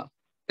are,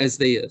 as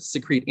they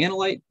secrete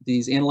analyte,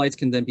 these analytes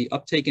can then be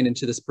uptaken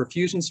into this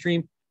perfusion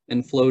stream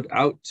and flowed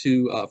out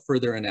to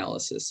further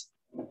analysis.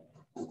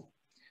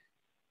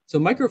 So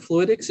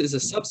microfluidics is a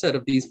subset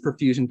of these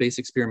perfusion-based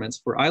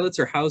experiments where islets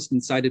are housed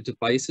inside of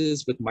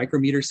devices with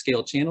micrometer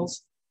scale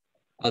channels.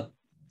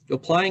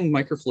 Applying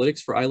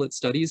microfluidics for islet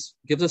studies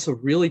gives us a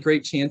really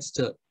great chance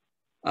to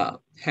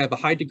have a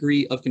high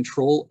degree of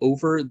control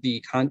over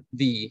the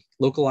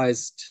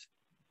localized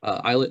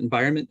islet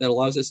environment that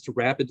allows us to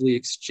rapidly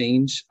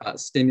exchange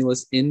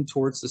stimulus in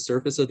towards the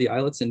surface of the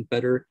islets and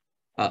better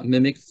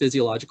mimic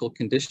physiological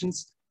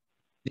conditions.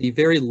 The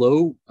very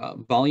low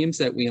volumes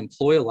that we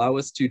employ allow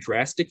us to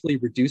drastically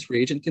reduce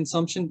reagent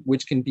consumption,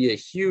 which can be a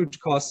huge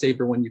cost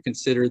saver when you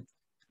consider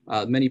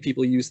many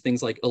people use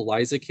things like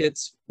ELISA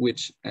kits,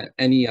 which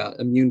any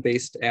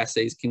immune-based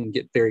assays can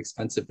get very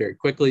expensive very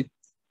quickly.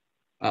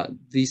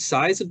 The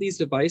size of these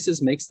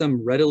devices makes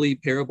them readily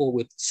pairable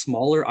with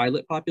smaller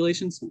islet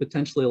populations,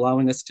 potentially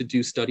allowing us to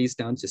do studies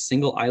down to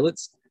single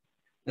islets.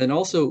 And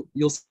also,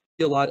 you'll see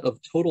a lot of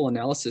total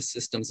analysis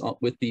systems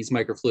with these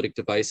microfluidic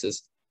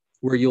devices,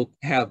 where you'll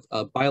have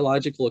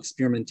biological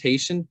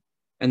experimentation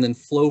and then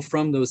flow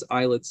from those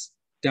islets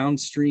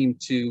downstream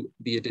to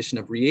the addition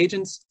of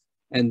reagents,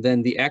 and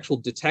then the actual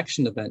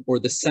detection event or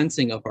the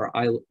sensing of our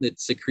islet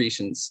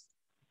secretions,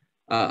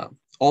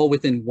 all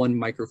within one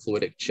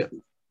microfluidic chip.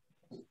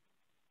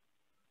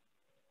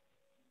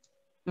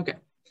 Okay,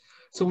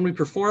 so when we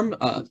perform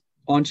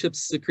on-chip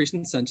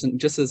secretion sensing,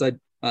 just as I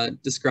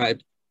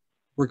described,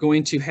 we're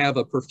going to have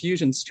a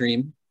perfusion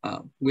stream,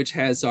 which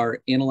has our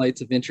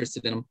analytes of interest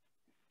in them.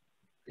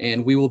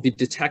 And we will be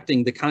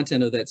detecting the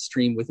content of that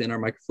stream within our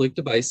microfluidic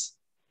device.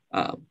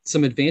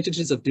 Some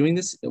advantages of doing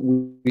this,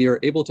 we are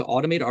able to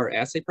automate our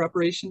assay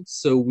preparation.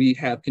 So we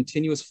have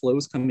continuous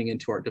flows coming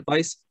into our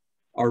device.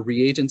 Our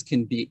reagents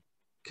can be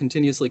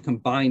continuously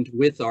combined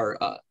with our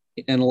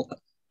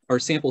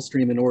sample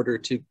stream in order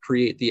to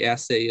create the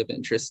assay of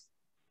interest.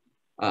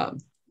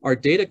 Our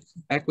data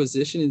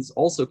acquisition is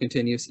also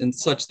continuous and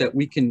such that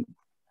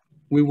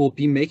we will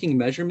be making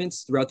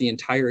measurements throughout the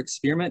entire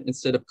experiment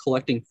instead of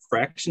collecting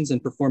fractions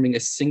and performing a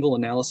single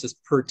analysis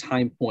per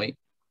time point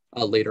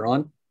later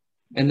on.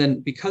 And then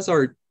because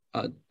our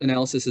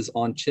analysis is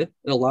on chip,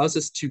 it allows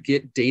us to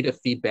get data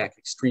feedback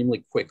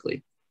extremely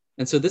quickly.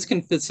 And so this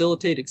can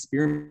facilitate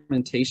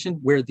experimentation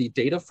where the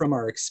data from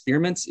our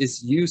experiments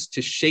is used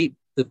to shape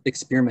the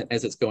experiment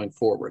as it's going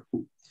forward.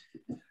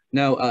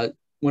 Now,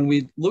 when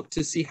we look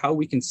to see how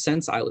we can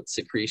sense islet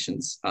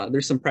secretions,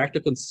 there's some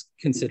practical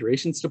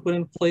considerations to put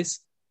in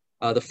place.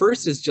 The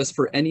first is just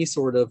for any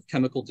sort of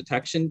chemical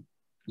detection,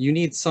 you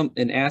need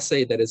an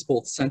assay that is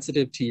both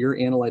sensitive to your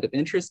analyte of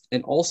interest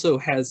and also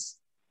has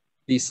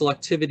the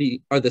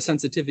selectivity or the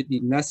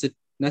sensitivity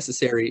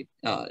necessary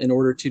in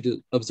order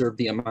to observe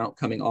the amount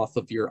coming off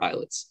of your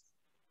islets.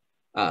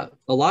 A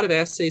lot of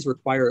assays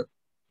require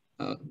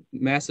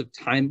massive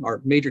time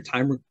or major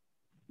time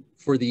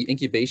for the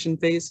incubation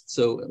phase.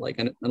 So like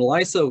an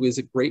ELISA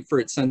is great for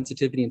its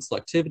sensitivity and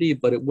selectivity,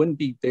 but it wouldn't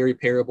be very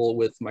pairable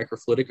with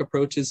microfluidic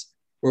approaches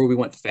where we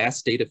want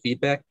fast data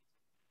feedback.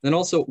 Then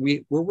also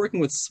we're working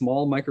with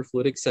small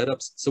microfluidic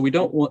setups. So we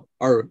don't want,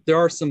 there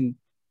are some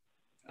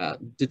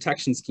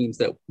detection schemes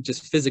that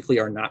just physically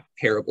are not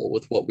pairable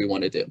with what we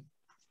want to do.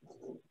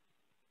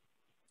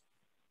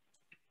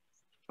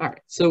 All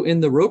right, so in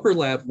the Roper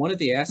lab, one of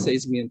the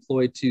assays we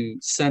employed to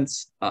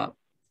sense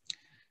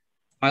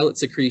islet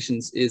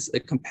secretions is a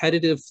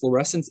competitive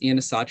fluorescence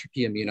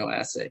anisotropy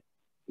immunoassay.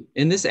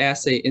 In this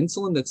assay,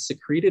 insulin that's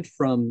secreted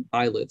from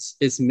islets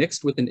is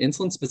mixed with an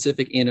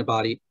insulin-specific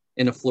antibody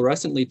and a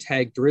fluorescently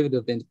tagged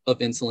derivative of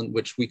insulin,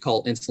 which we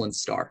call insulin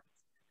star.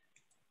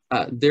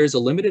 There's a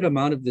limited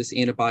amount of this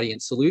antibody in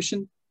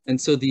solution, and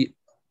so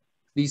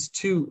these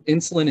two,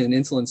 insulin and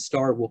insulin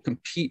star, will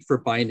compete for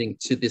binding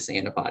to this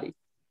antibody,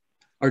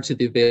 or to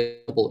the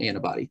available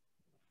antibody.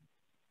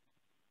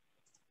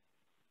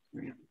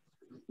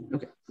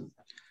 Okay.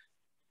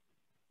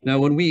 Now,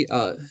 when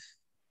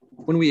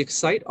we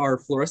excite our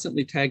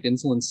fluorescently tagged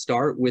insulin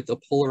star with a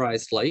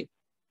polarized light,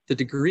 the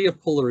degree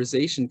of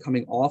polarization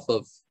coming off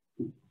of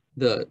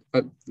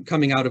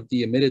coming out of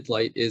the emitted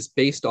light is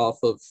based off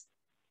of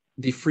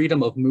the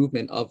freedom of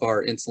movement of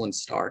our insulin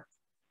star.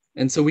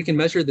 And so we can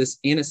measure this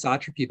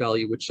anisotropy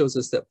value, which shows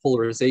us that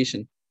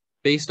polarization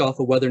based off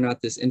of whether or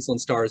not this insulin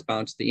star is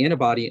bound to the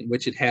antibody in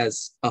which it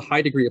has a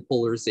high degree of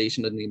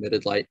polarization in the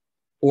emitted light,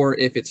 or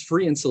if it's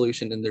free in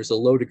solution and there's a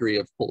low degree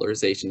of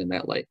polarization in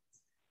that light.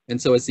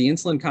 And so as the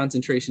insulin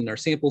concentration in our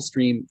sample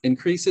stream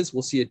increases,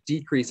 we'll see a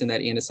decrease in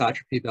that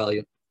anisotropy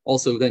value.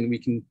 Also, then we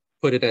can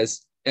put it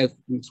as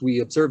we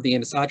observe the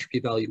anisotropy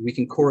value, we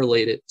can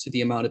correlate it to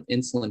the amount of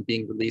insulin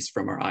being released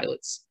from our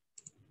islets.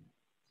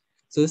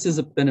 So this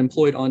has been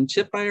employed on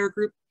chip by our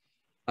group.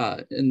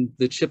 And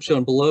the chip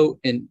shown below,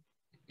 in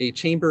a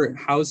chamber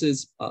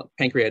houses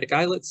pancreatic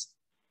islets.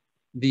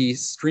 The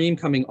stream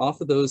coming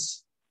off of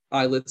those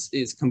islets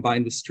is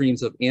combined with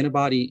streams of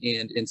antibody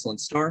and insulin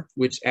star,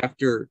 which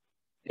after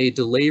a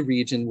delay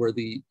region where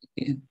the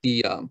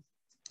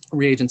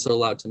reagents are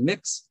allowed to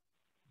mix,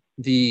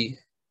 the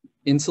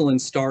insulin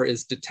star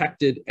is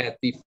detected at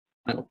the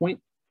final point.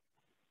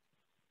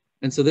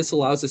 And so this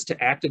allows us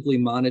to actively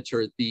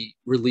monitor the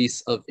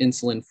release of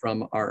insulin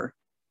from our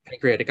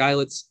pancreatic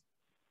islets.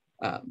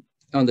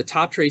 On the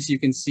top trace, you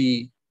can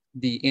see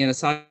the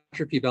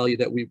anisotropy value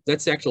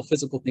that's the actual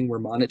physical thing we're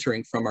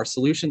monitoring from our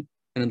solution.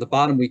 And on the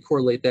bottom, we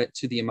correlate that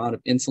to the amount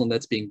of insulin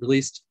that's being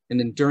released. And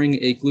then during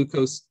a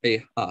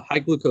high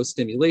glucose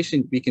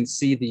stimulation, we can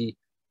see the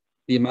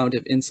amount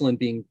of insulin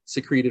being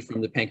secreted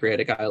from the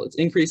pancreatic islets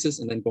increases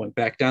and then going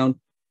back down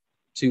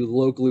to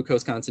low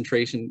glucose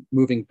concentration,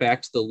 moving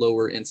back to the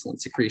lower insulin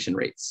secretion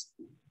rates.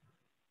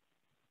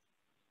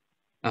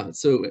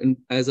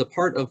 As a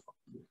part of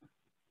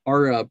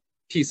our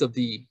piece of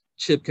the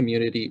CHIB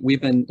community,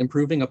 we've been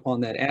improving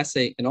upon that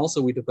assay, and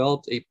also we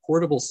developed a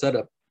portable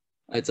setup.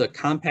 It's a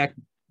compact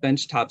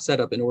benchtop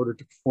setup in order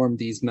to perform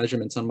these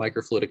measurements on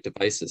microfluidic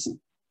devices.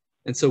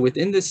 And so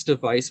within this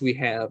device, we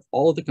have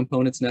all of the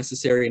components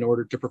necessary in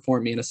order to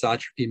perform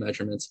anisotropy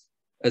measurements,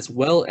 as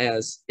well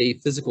as a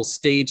physical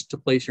stage to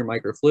place your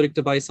microfluidic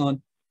device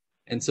on.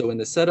 And so in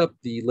the setup,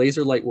 the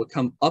laser light will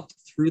come up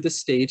through the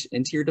stage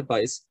into your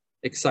device,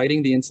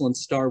 exciting the insulin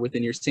star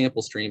within your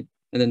sample stream.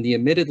 And then the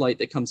emitted light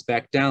that comes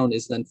back down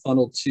is then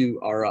funneled to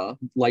our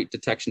light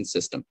detection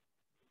system.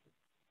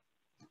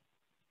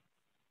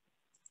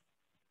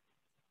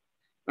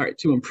 All right,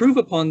 to improve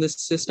upon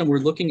this system, we're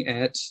looking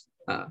at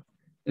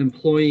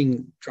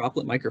employing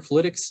droplet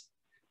microfluidics.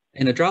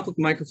 In a droplet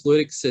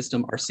microfluidic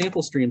system, our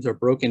sample streams are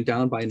broken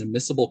down by an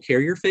immiscible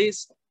carrier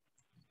phase.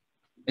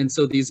 And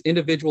so these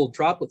individual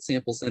droplet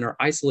samples then are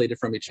isolated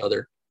from each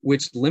other,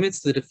 which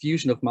limits the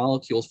diffusion of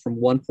molecules from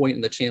one point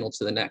in the channel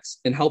to the next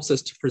and helps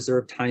us to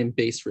preserve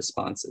time-based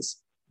responses.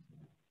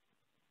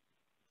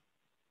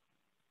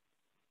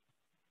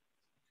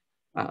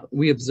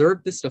 We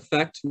observed this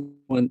effect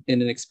in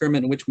an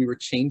experiment in which we were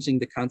changing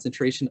the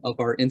concentration of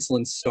our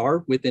insulin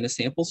star within a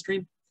sample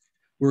stream.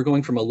 We were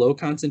going from a low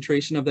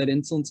concentration of that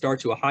insulin star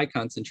to a high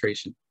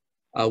concentration.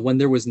 When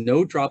there was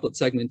no droplet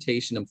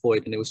segmentation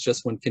employed and it was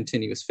just one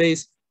continuous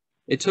phase,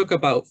 it took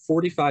about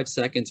 45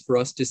 seconds for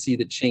us to see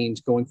the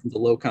change going from the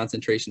low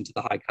concentration to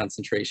the high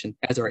concentration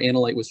as our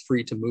analyte was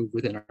free to move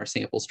within our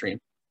sample stream.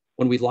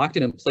 when we locked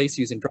it in place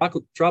using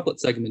droplet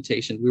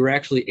segmentation, we were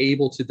actually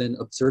able to then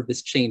observe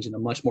this change in a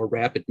much more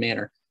rapid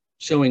manner,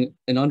 showing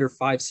in under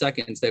 5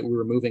 seconds that we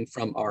were moving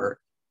from our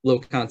low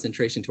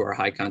concentration to our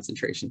high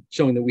concentration,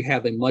 showing that we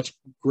have a much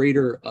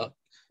greater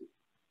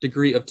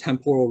degree of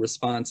temporal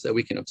response that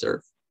we can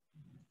observe.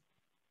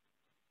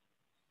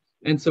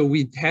 And so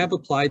we have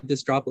applied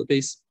this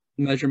droplet-based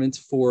measurements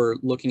for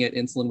looking at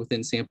insulin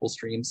within sample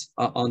streams.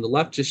 On the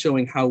left, just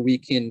showing how we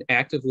can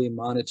actively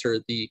monitor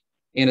the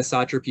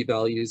anisotropy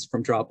values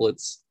from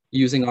droplets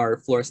using our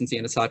fluorescence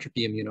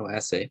anisotropy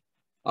immunoassay.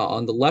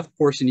 On the left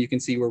portion, you can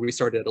see where we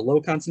started at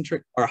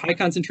a high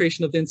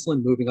concentration of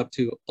insulin, moving up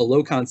to a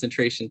low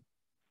concentration.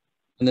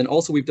 And then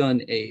also we've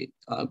done a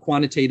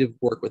quantitative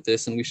work with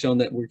this, and we've shown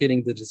that we're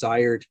getting the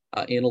desired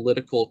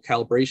analytical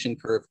calibration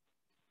curve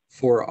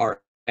for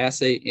our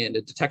assay and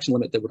a detection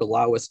limit that would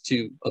allow us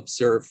to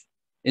observe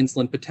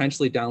insulin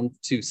potentially down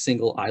to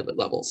single islet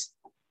levels.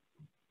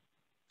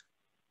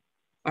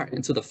 All right,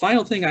 and so the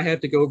final thing I have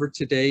to go over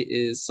today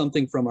is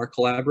something from our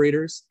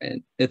collaborators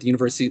at the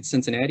University of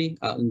Cincinnati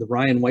in the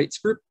Ryan White's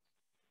group.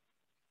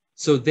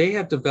 So they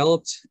have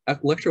developed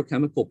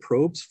electrochemical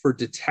probes for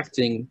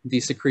detecting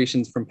the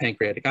secretions from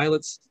pancreatic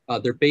islets.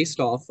 They're based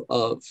off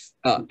of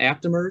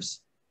aptamers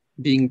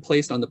being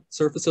placed on the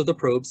surface of the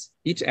probes.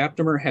 Each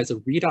aptamer has a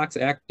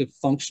redox active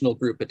functional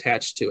group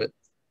attached to it.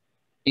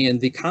 And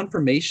the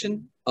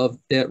conformation of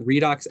that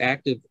redox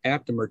active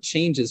aptamer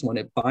changes when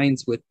it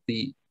binds with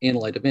the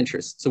analyte of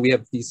interest. So we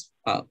have these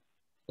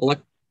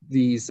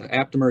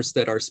aptamers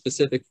that are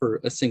specific for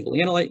a single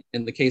analyte.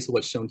 In the case of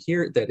what's shown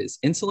here, that is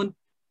insulin.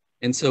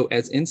 And so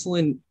as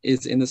insulin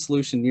is in the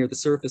solution near the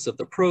surface of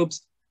the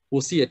probes,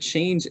 we'll see a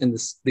change in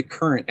the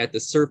current at the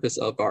surface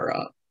of our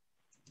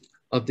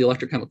of the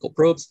electrochemical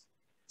probes.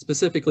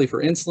 Specifically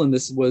for insulin,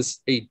 this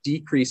was a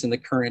decrease in the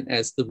current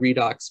as the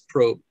redox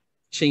probe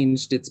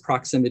changed its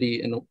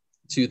proximity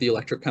to the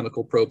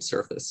electrochemical probe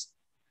surface.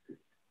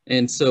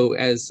 And so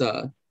as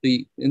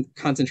the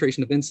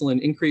concentration of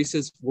insulin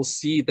increases, we'll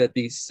see that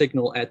the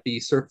signal at the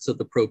surface of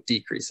the probe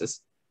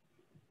decreases.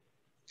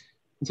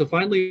 And so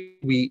finally,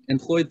 we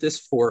employed this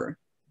for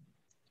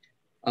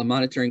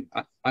monitoring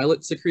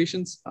islet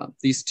secretions.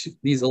 These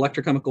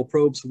electrochemical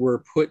probes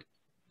were put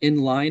in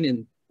line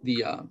in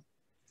the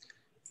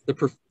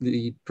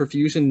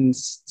perfusion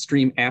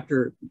stream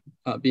after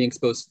being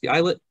exposed to the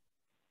islet.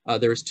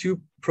 There's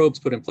 2 probes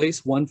put in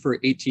place, one for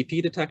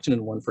ATP detection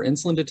and one for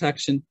insulin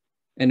detection.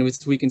 And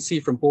as we can see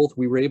from both,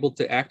 we were able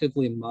to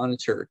actively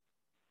monitor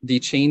the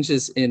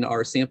changes in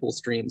our sample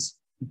streams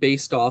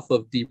based off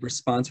of the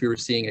response we were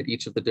seeing at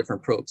each of the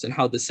different probes and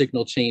how the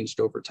signal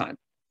changed over time.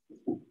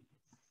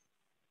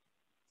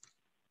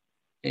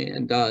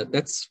 And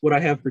that's what I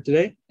have for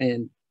today.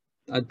 And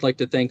I'd like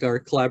to thank our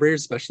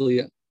collaborators,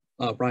 especially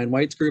Ryan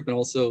White's group and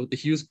also the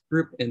Hughes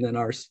group, and then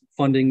our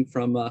funding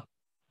from the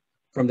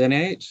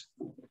NIH.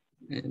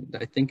 And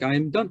I think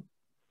I'm done.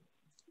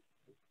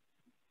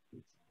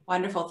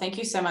 Wonderful. Thank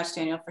you so much,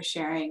 Daniel, for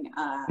sharing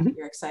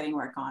your exciting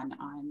work on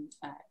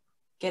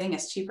getting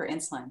us cheaper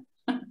insulin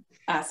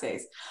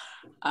assays.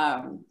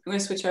 I'm going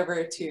to switch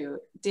over to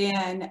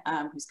Dan,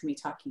 who's going to be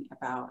talking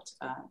about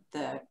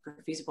the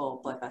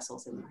perfusible blood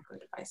vessels in micro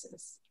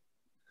devices.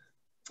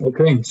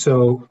 Okay,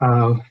 so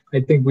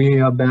I think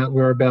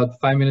we're about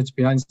 5 minutes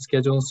behind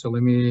schedule. So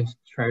let me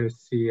try to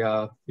see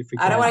if we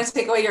can. I don't want to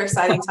take away your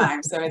exciting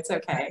time, so it's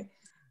okay.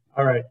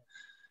 All right.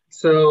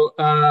 So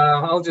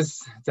I'll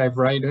just dive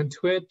right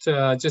into it.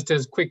 Just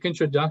as a quick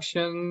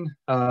introduction,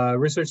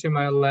 research in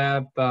my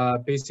lab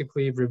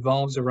basically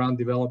revolves around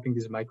developing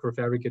these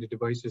microfabricated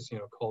devices,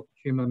 called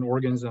human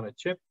organs on a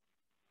chip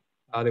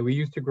that we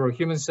use to grow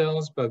human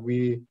cells, but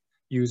we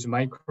use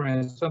micro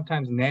and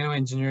sometimes nano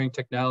engineering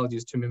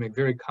technologies to mimic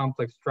very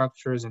complex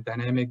structures and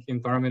dynamic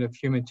environment of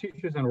human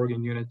tissues and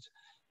organ units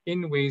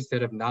in ways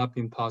that have not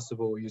been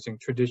possible using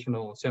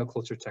traditional cell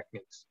culture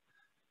techniques.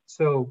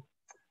 So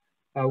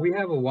we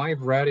have a wide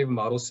variety of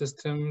model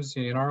systems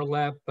in our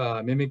lab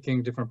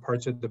mimicking different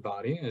parts of the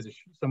body, as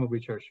some of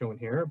which are shown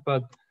here.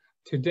 But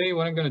today,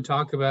 what I'm going to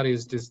talk about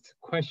is this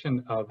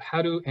question of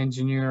how to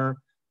engineer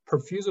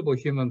perfusible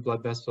human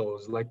blood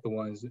vessels like the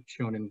ones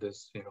shown in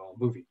this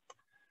movie.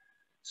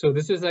 So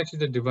this is actually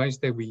the device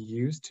that we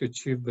use to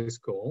achieve this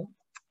goal.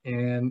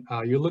 And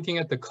you're looking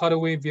at the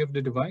cutaway view of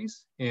the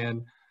device.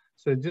 And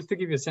so just to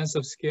give you a sense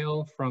of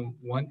scale from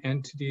one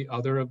end to the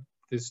other of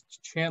this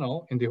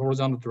channel in the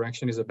horizontal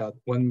direction is about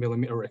 1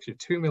 millimeter, or actually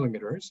 2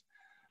 millimeters.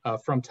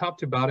 From top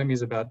to bottom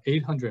is about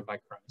 800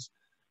 microns.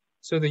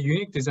 So the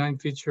unique design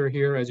feature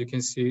here, as you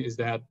can see, is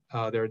that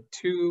there are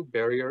 2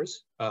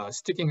 barriers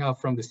sticking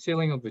out from the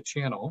ceiling of the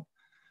channel.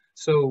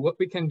 So what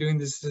we can do in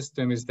this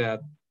system is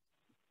that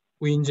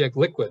we inject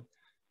liquid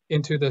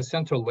into the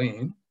central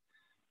lane.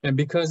 And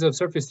because of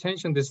surface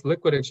tension, this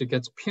liquid actually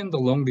gets pinned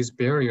along these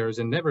barriers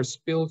and never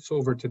spills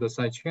over to the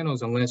side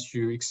channels unless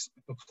you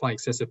apply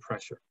excessive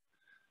pressure.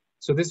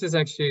 So this is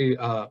actually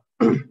a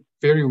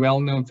very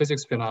well-known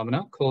physics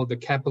phenomena called the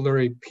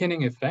capillary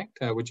pinning effect,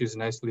 which is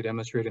nicely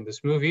demonstrated in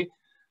this movie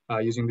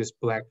using this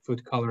black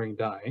food coloring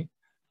dye.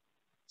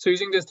 So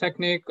using this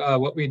technique,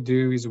 what we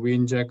do is we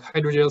inject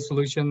hydrogel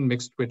solution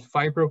mixed with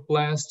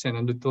fibroblasts and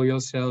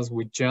endothelial cells.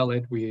 We gel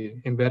it,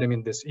 we embed them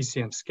in this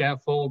ECM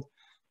scaffold.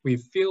 We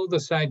fill the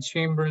side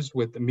chambers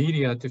with the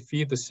media to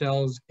feed the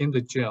cells in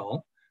the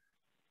gel.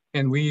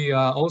 And we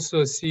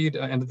also seed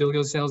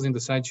endothelial cells in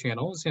the side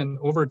channels. And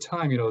over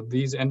time,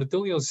 these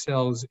endothelial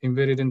cells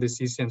embedded in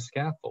this ECM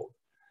scaffold,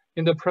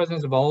 in the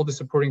presence of all the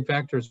supporting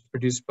factors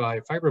produced by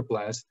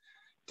fibroblasts,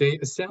 they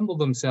assemble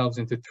themselves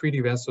into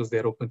 3D vessels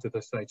that open to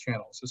the side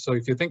channels. So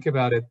if you think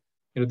about it,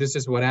 this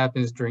is what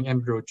happens during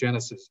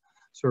embryogenesis.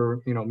 So,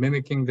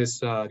 mimicking this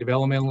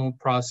developmental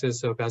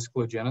process of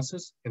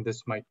vasculogenesis in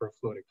this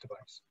microfluidic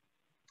device.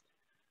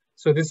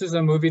 So this is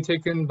a movie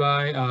taken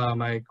by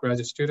my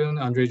graduate student,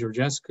 Andrei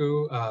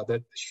Georgescu,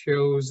 that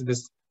shows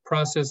this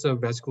process of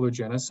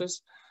vasculogenesis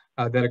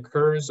that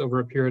occurs over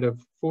a period of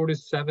 4 to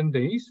 7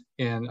 days.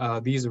 And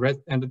these red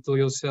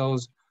endothelial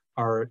cells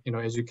are,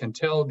 as you can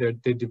tell,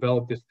 they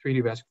develop this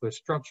 3D vascular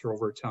structure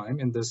over time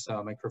in this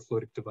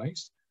microfluidic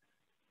device.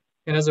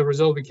 And as a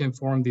result, we can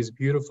form these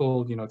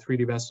beautiful,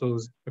 3D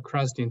vessels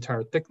across the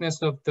entire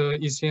thickness of the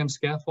ECM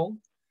scaffold.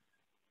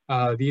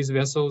 These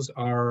vessels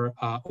are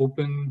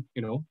open,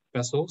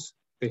 vessels.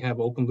 They have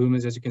open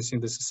lumens, as you can see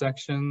in this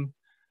section.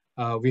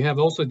 We have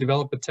also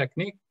developed a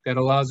technique that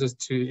allows us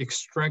to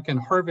extract and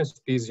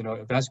harvest these,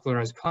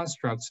 vascularized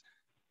constructs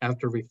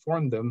after we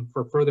form them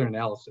for further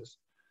analysis.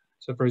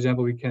 So for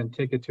example, we can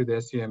take it to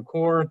the SEM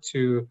core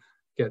to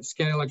get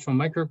scan electron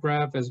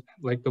micrograph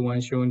like the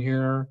one shown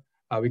here.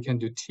 We can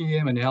do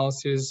TM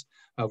analysis.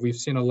 We've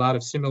seen a lot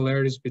of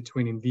similarities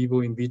between in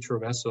vivo, in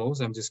vitro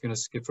vessels. I'm just going to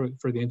skip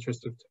in the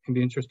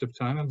interest of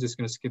time. I'm just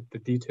going to skip the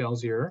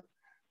details here.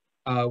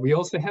 We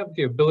also have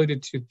the ability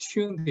to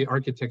tune the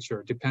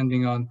architecture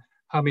depending on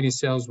how many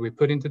cells we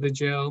put into the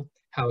gel,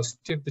 how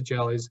stiff the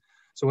gel is.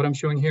 So what I'm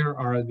showing here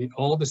are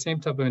all the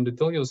same type of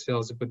endothelial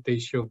cells, but they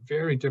show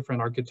very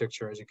different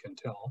architecture, as you can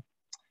tell.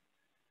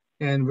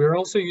 And we're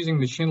also using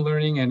machine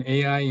learning and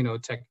AI,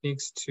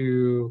 techniques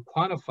to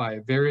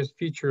quantify various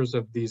features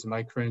of these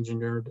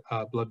microengineered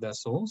blood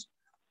vessels.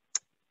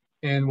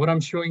 And what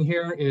I'm showing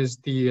here is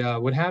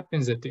what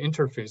happens at the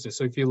interfaces.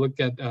 So if you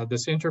look at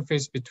this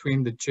interface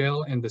between the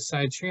gel and the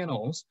side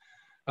channels,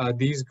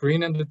 these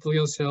green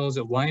endothelial cells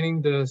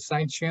lining the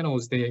side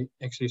channels, they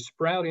actually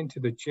sprout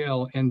into the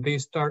gel and they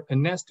start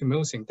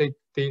anastomosing.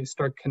 They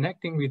start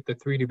connecting with the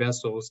 3D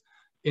vessels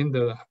in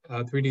the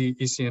 3D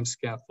ECM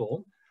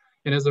scaffold.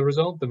 And as a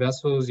result, the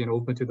vessels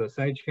open to the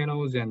side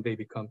channels and they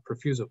become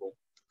perfusable,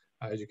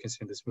 as you can see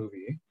in this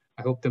movie.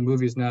 I hope the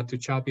movie is not too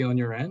choppy on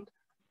your end.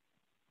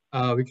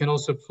 We can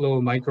also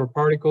flow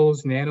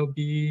microparticles,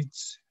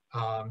 nanobeads,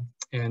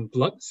 and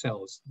blood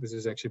cells. This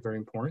is actually very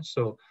important.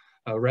 So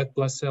red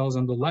blood cells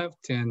on the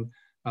left and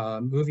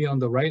movie on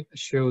the right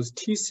shows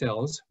T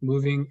cells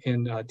moving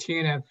in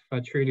TNF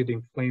treated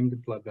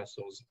inflamed blood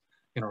vessels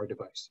in our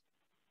device.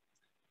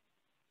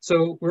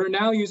 So we're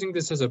now using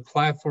this as a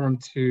platform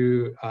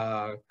to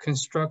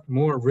construct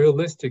more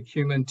realistic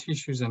human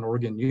tissues and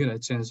organ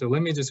units. And so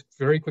let me just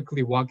very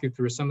quickly walk you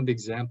through some of the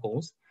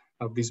examples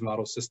of these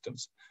model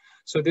systems.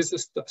 So this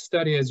is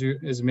study,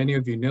 as many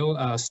of you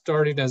know,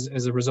 started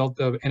as a result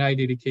of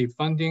NIDDK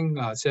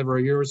funding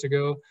several years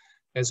ago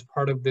as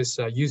part of this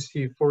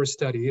UC4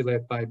 study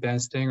led by Ben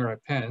Steyer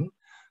at Penn.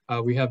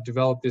 We have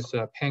developed this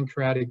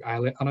pancreatic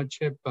islet on a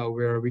chip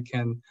where we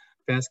can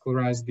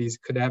vascularize these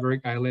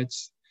cadaveric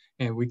islets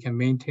and we can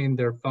maintain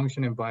their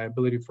function and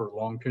viability for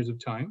long periods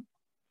of time.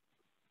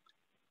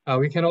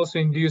 We can also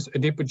induce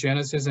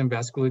adipogenesis and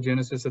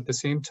vasculogenesis at the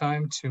same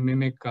time to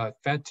mimic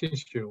fat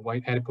tissue,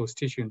 white adipose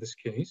tissue in this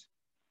case.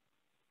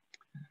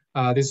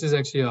 This is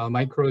actually a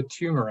micro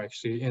tumor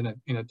actually in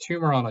a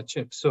tumor on a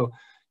chip. So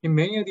in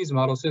many of these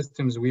model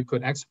systems, we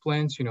put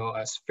explants,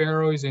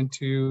 spheroids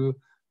into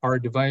our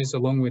device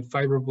along with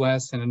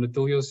fibroblasts and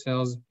endothelial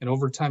cells. And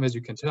over time, as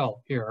you can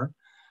tell here,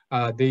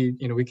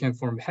 we can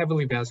form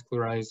heavily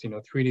vascularized,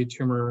 3D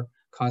tumor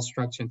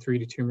constructs and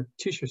 3D tumor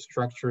tissue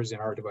structures in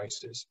our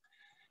devices.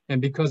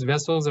 And because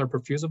vessels are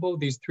perfusable,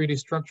 these 3D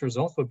structures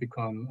also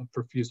become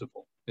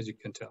perfusable, as you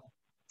can tell.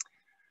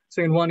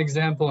 So in one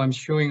example, I'm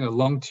showing a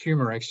lung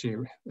tumor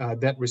actually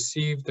that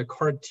received the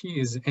CAR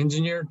Ts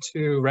engineered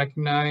to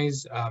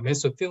recognize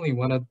mesothelin,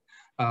 one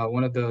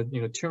of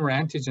the tumor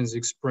antigens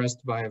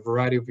expressed by a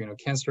variety of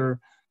cancer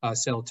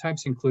cell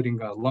types, including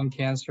lung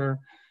cancer.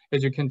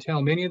 As you can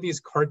tell, many of these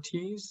CAR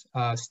Ts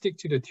stick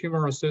to the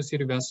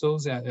tumor-associated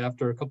vessels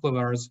after a couple of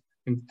hours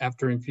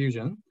after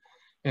infusion.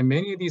 And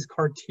many of these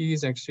CAR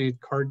Ts actually,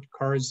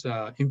 CARs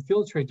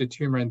infiltrate the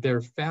tumor and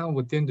they're found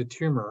within the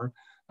tumor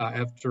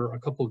after a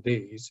couple of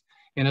days.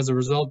 And as a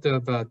result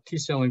of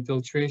T-cell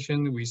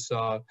infiltration, we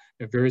saw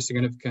very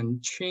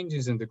significant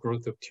changes in the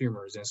growth of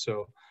tumors. And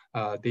so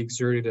they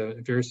exerted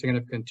a very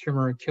significant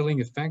tumor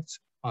killing effect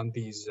on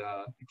these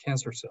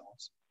cancer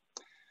cells.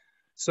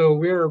 So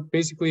we're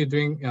basically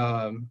doing,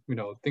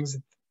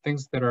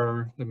 things that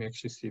are, let me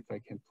actually see if I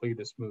can play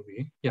this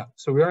movie. Yeah,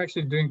 so we're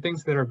actually doing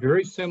things that are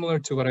very similar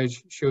to what I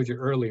showed you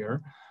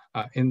earlier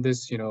in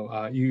this,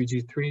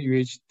 UEG3,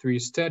 UH3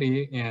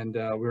 study. And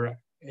we're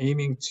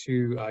aiming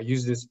to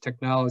use this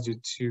technology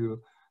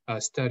to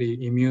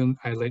study immune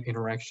islet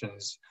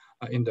interactions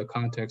in the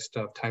context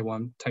of type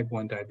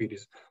 1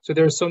 diabetes. So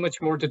there's so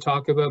much more to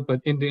talk about,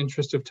 but in the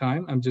interest of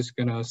time, I'm just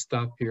gonna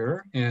stop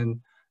here.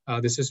 And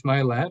this is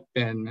my lab,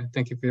 and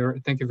thank you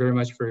very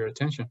much for your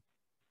attention.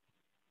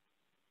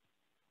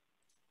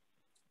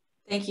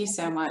 Thank you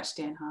so much,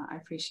 Dan. I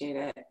appreciate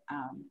it.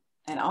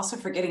 And also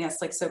for getting us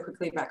like so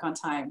quickly back on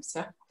time.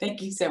 So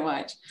thank you so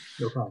much.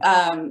 No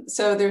problem.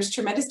 So there's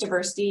tremendous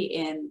diversity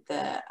in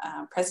the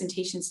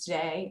presentations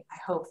today. I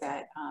hope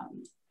that,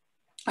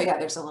 oh yeah,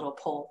 there's a little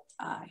poll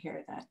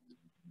here that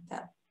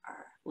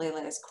our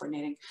Layla is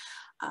coordinating.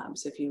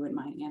 So if you wouldn't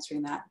mind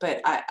answering that.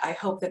 But I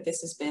hope that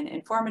this has been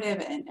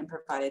informative and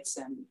provided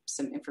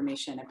some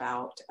information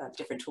about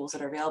different tools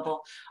that are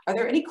available. Are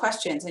there any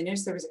questions? I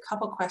noticed there was a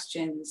couple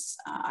questions.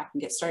 I can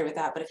get started with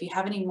that, but if you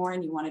have any more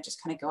and you want to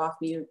just kind of go off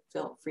mute,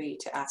 feel free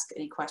to ask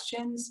any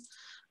questions.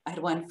 I had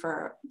one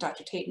for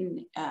Dr.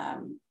 Teyton.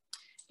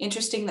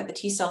 Interesting that the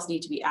T cells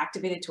need to be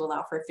activated to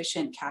allow for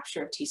efficient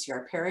capture of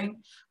TCR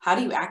pairing. How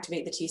do you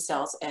activate the T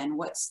cells and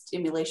what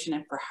stimulation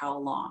and for how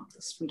long?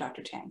 This is from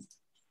Dr. Tang.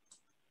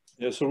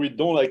 Yeah, so we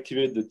don't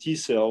activate the T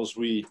cells.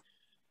 We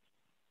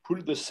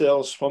pull the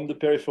cells from the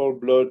peripheral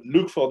blood,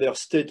 look for their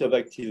state of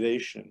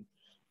activation.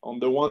 On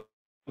the one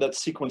that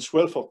sequence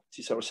well for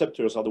T cell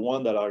receptors are the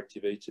ones that are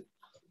activated.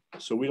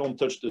 So we don't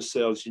touch the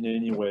cells in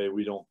any way.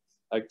 We don't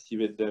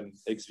activate them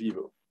ex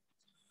vivo.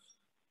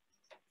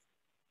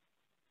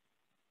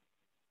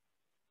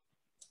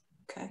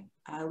 Okay,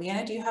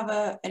 Leanna, do you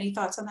have any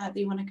thoughts on that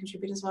you want to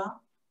contribute as well?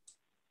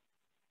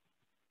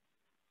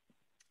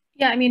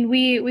 Yeah, I mean,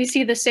 we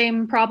see the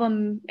same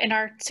problem in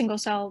our single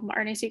cell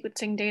RNA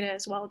sequencing data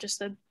as well. Just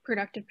the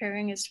productive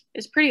pairing is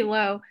pretty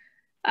low,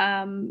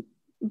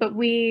 but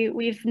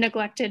we've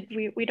neglected.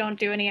 We don't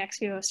do any ex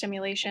vivo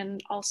stimulation.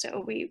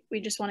 Also, we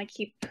just want to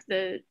keep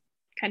the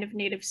kind of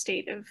native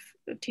state of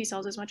T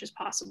cells as much as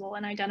possible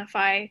and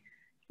identify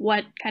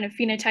what kind of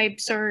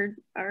phenotypes or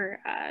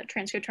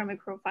transcriptomic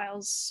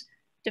profiles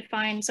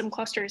define some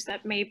clusters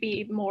that may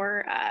be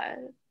more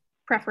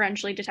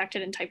preferentially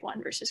detected in type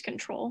 1 versus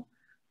control.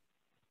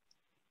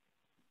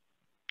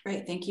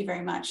 Great, thank you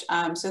very much.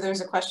 So there's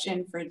a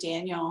question for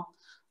Daniel.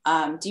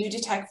 Do you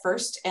detect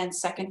first and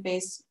second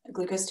phase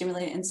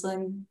glucose-stimulated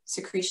insulin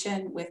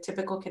secretion with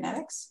typical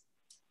kinetics?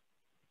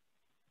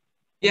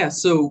 Yeah,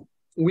 so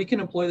we can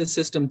employ the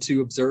system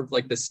to observe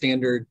like the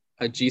standard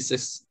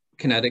G6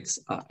 kinetics.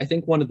 I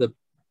think one of the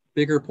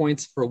bigger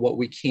points for what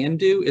we can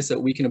do is that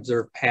we can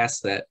observe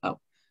past that.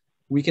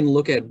 We can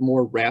look at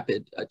more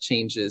rapid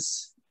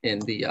changes in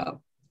the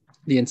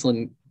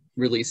insulin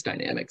release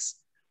dynamics.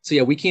 So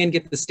yeah, we can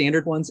get the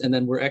standard ones, and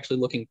then we're actually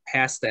looking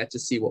past that to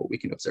see what we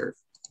can observe.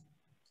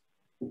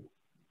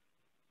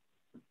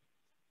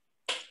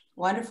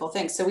 Wonderful,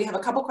 thanks. So we have a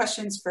couple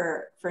questions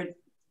for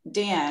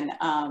Dan.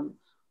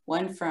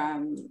 One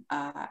from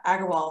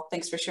Agarwal,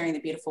 thanks for sharing the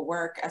beautiful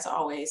work as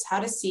always.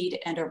 How to seed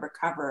and or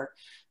recover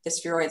the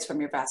spheroids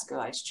from your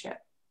vascularized chip?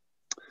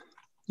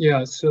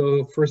 Yeah,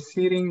 so for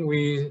seeding,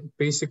 we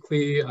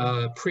basically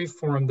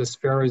preform the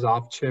spheroids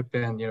off chip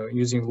and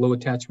using low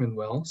attachment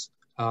wells.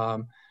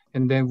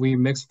 And then we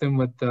mix them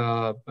with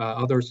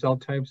other cell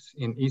types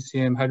in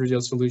ECM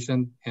hydrogel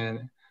solution,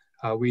 and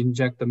we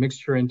inject the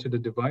mixture into the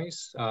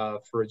device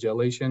for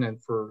gelation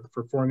and for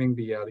forming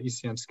the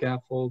ECM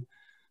scaffold.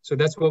 So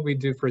that's what we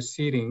do for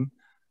seeding.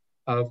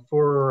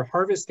 For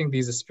harvesting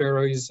these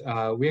spheroids,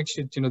 we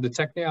actually, the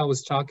technique I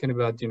was talking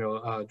about,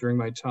 during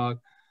my talk,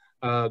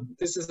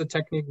 this is the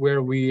technique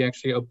where we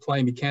actually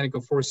apply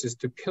mechanical forces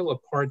to peel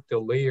apart the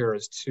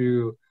layers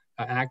to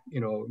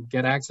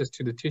get access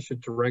to the tissue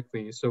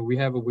directly. So we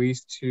have a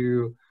ways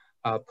to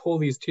pull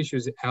these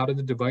tissues out of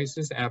the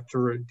devices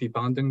after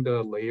debonding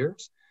the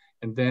layers.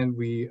 And then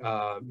we,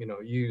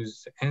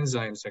 use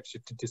enzymes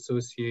actually to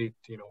dissociate,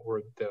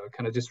 or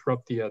kind of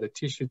disrupt the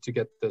tissue to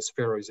get the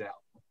spheroids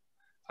out.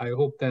 I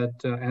hope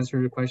that answered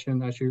your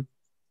question, Ashu.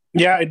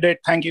 Yeah, it did.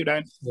 Thank you,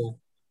 Dan. Yeah.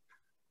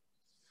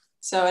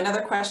 So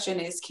another question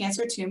is,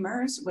 cancer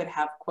tumors would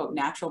have, quote,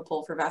 natural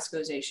pull for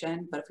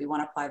vascularization, but if we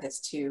want to apply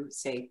this to,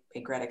 say,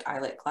 pancreatic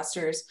islet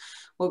clusters,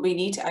 would we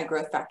need to add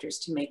growth factors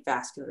to make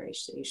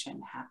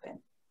vascularization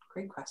happen?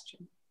 Great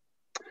question.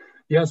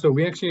 Yeah, so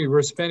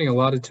we're spending a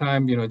lot of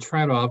time,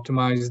 trying to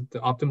optimize the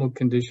optimal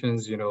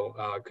conditions,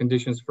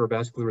 conditions for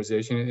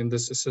vascularization in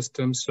this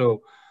system.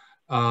 So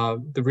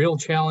the real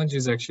challenge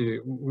is actually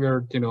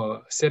we're,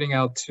 setting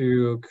out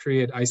to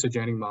create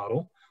isogenic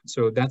model.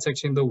 So that's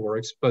actually in the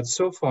works. But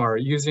so far,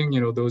 using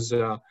those.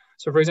 So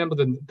for example,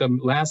 the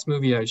last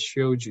movie I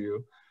showed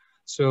you.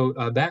 So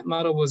that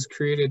model was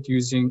created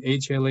using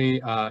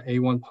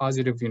HLA-A1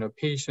 positive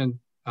patient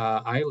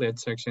islet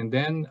section,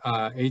 then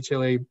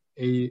HLA-A1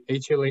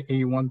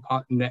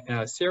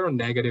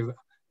 seronegative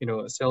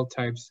cell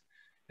types,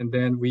 and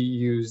then we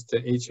used the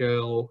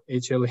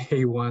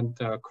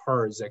HLA-A1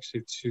 cards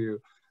actually to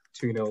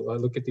to, you know,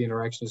 look at the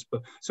interactions.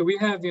 But so we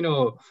have, you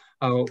know,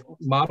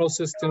 model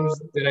systems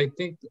that I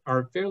think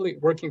are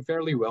working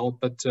fairly well,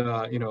 but,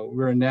 you know,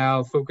 we're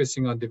now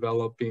focusing on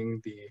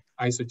developing the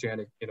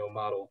isogenic, you know,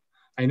 model.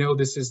 I know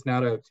this is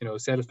not a, you know,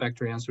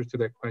 satisfactory answer to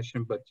that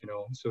question, but, you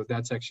know, so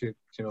that's actually,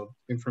 you know,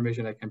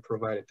 information I can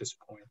provide at this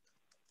point.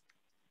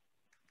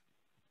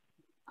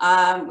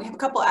 We have a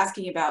couple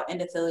asking about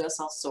endothelial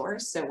cell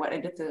source. So what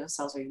endothelial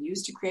cells are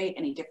used to create,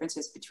 any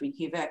differences between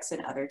HUVECs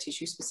and other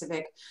tissue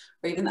specific,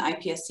 or even the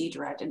IPSC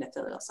derived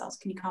endothelial cells.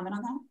 Can you comment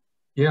on that?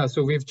 Yeah,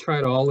 so we've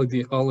tried all of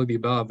the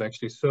above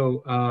actually.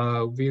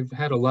 So we've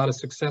had a lot of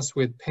success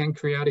with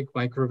pancreatic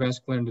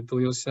microvascular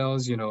endothelial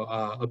cells, you know,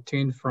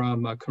 obtained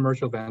from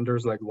commercial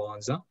vendors like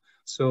Lonza.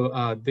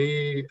 So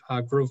they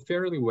grow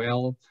fairly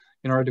well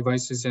in our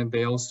devices, and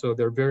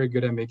they're very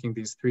good at making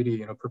these 3D,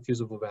 you know,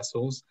 perfusible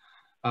vessels.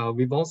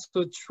 We've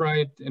also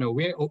tried, you know,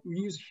 we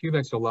use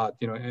HUVECs a lot,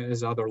 you know,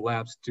 as other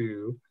labs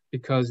do,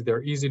 because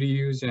they're easy to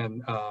use.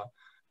 And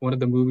one of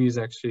the movies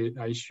actually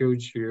I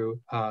showed you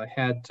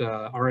had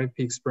RFP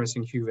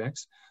expressing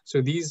HUVECs.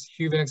 So these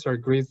HUVECs are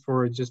great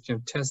for just, you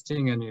know,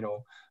 testing and, you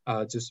know,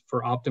 just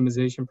for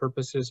optimization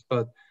purposes.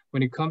 But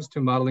when it comes to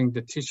modeling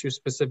the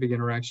tissue-specific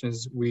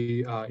interactions,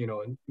 we, you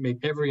know,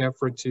 make every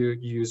effort to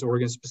use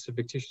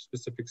organ-specific,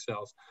 tissue-specific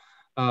cells.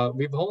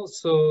 We've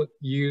also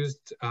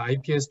used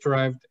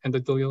iPS-derived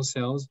endothelial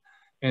cells,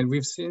 and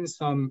we've seen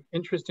some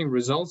interesting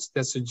results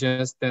that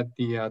suggest that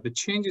the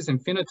changes in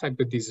phenotype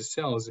of these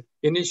cells,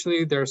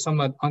 initially they're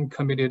somewhat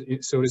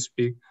uncommitted, so to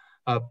speak,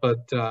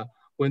 but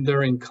when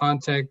they're in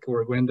contact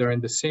or when they're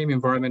in the same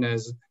environment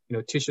as, you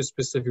know,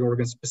 tissue-specific,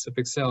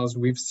 organ-specific cells,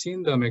 we've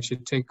seen them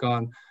actually take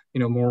on, you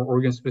know, more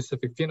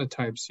organ-specific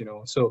phenotypes, you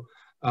know. So,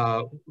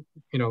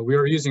 you know, we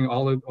are using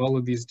all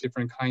of these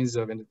different kinds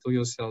of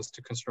endothelial cells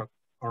to construct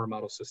our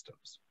model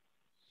systems.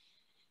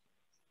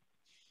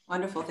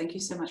 Wonderful, thank you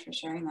so much for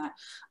sharing that.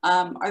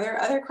 Are there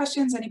other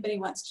questions? Anybody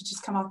wants to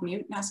just come off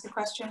mute and ask a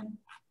question?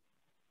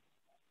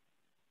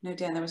 No,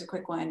 Dan, there was a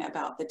quick one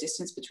about the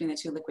distance between the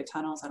two liquid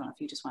tunnels. I don't know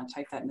if you just want to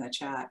type that in the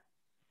chat.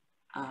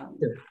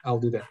 Sure, I'll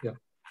do that, yeah.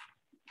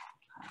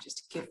 Just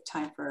to give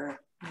time for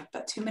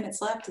about 2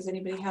 minutes left. Does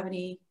anybody have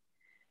any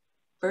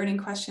burning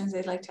questions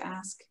they'd like to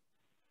ask?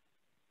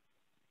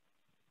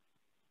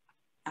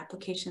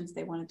 Applications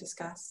they want to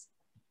discuss?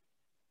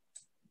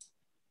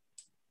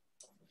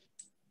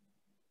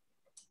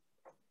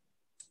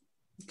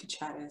 You could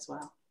chat it as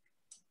well.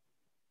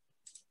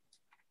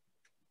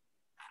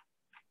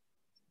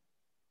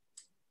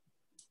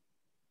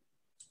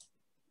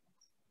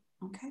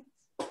 Okay.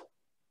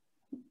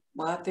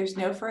 Well, if there's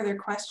no further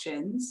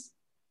questions,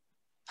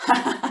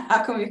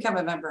 how can we become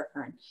a member of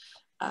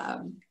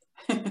HIRN?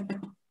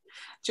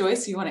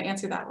 Joyce, you want to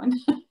answer that one?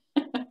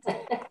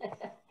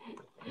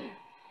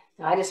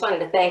 I just wanted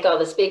to thank all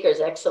the speakers.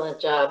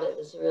 Excellent job. It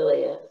was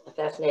really a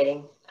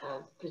fascinating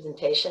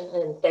presentation.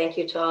 And thank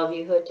you to all of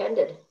you who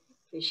attended.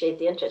 Appreciate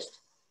the interest.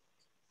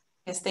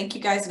 Yes, thank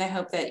you guys. And I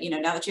hope that, you know,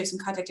 now that you have some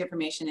contact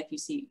information, if you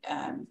see,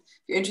 if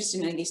you're interested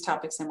in any of these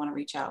topics and want to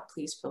reach out,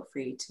 please feel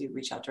free to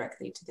reach out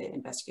directly to the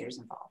investigators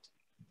involved.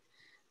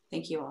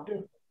 Thank you all.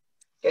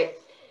 Great.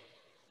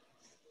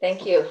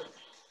 Thank you.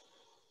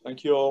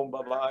 Thank you all.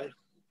 Bye-bye.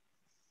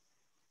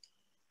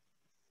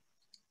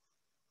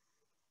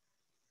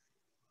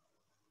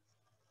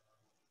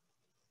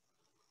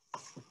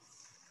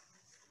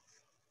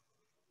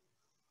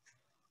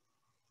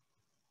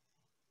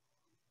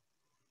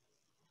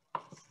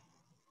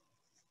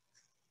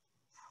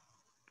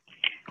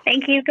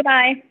 Thank you.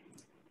 Goodbye.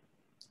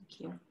 Thank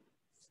you.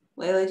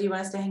 Layla, do you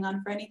want us to hang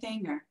on for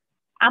anything, or?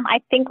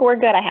 I think we're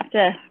good. I have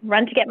to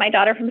run to get my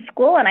daughter from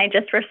school, and I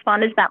just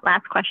responded to that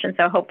last question,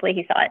 so hopefully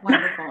he saw it.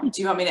 Wonderful.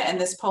 Do you want me to end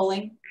this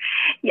polling?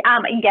 Yes.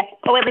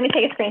 Oh, wait, let me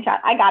take a screenshot.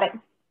 I got it.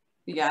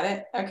 You got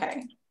it?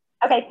 Okay.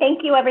 Okay,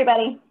 thank you,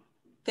 everybody.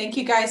 Thank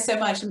you guys so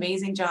much.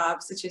 Amazing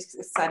job. Such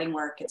exciting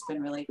work. It's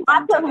been really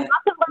fun. Lots of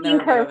learning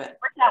curve.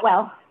 Worked out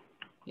well.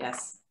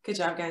 Yes. Good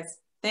job, guys.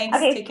 Thanks.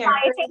 Okay, take care.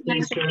 bye.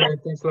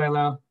 Thanks,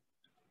 Layla.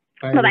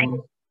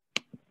 Bye-bye.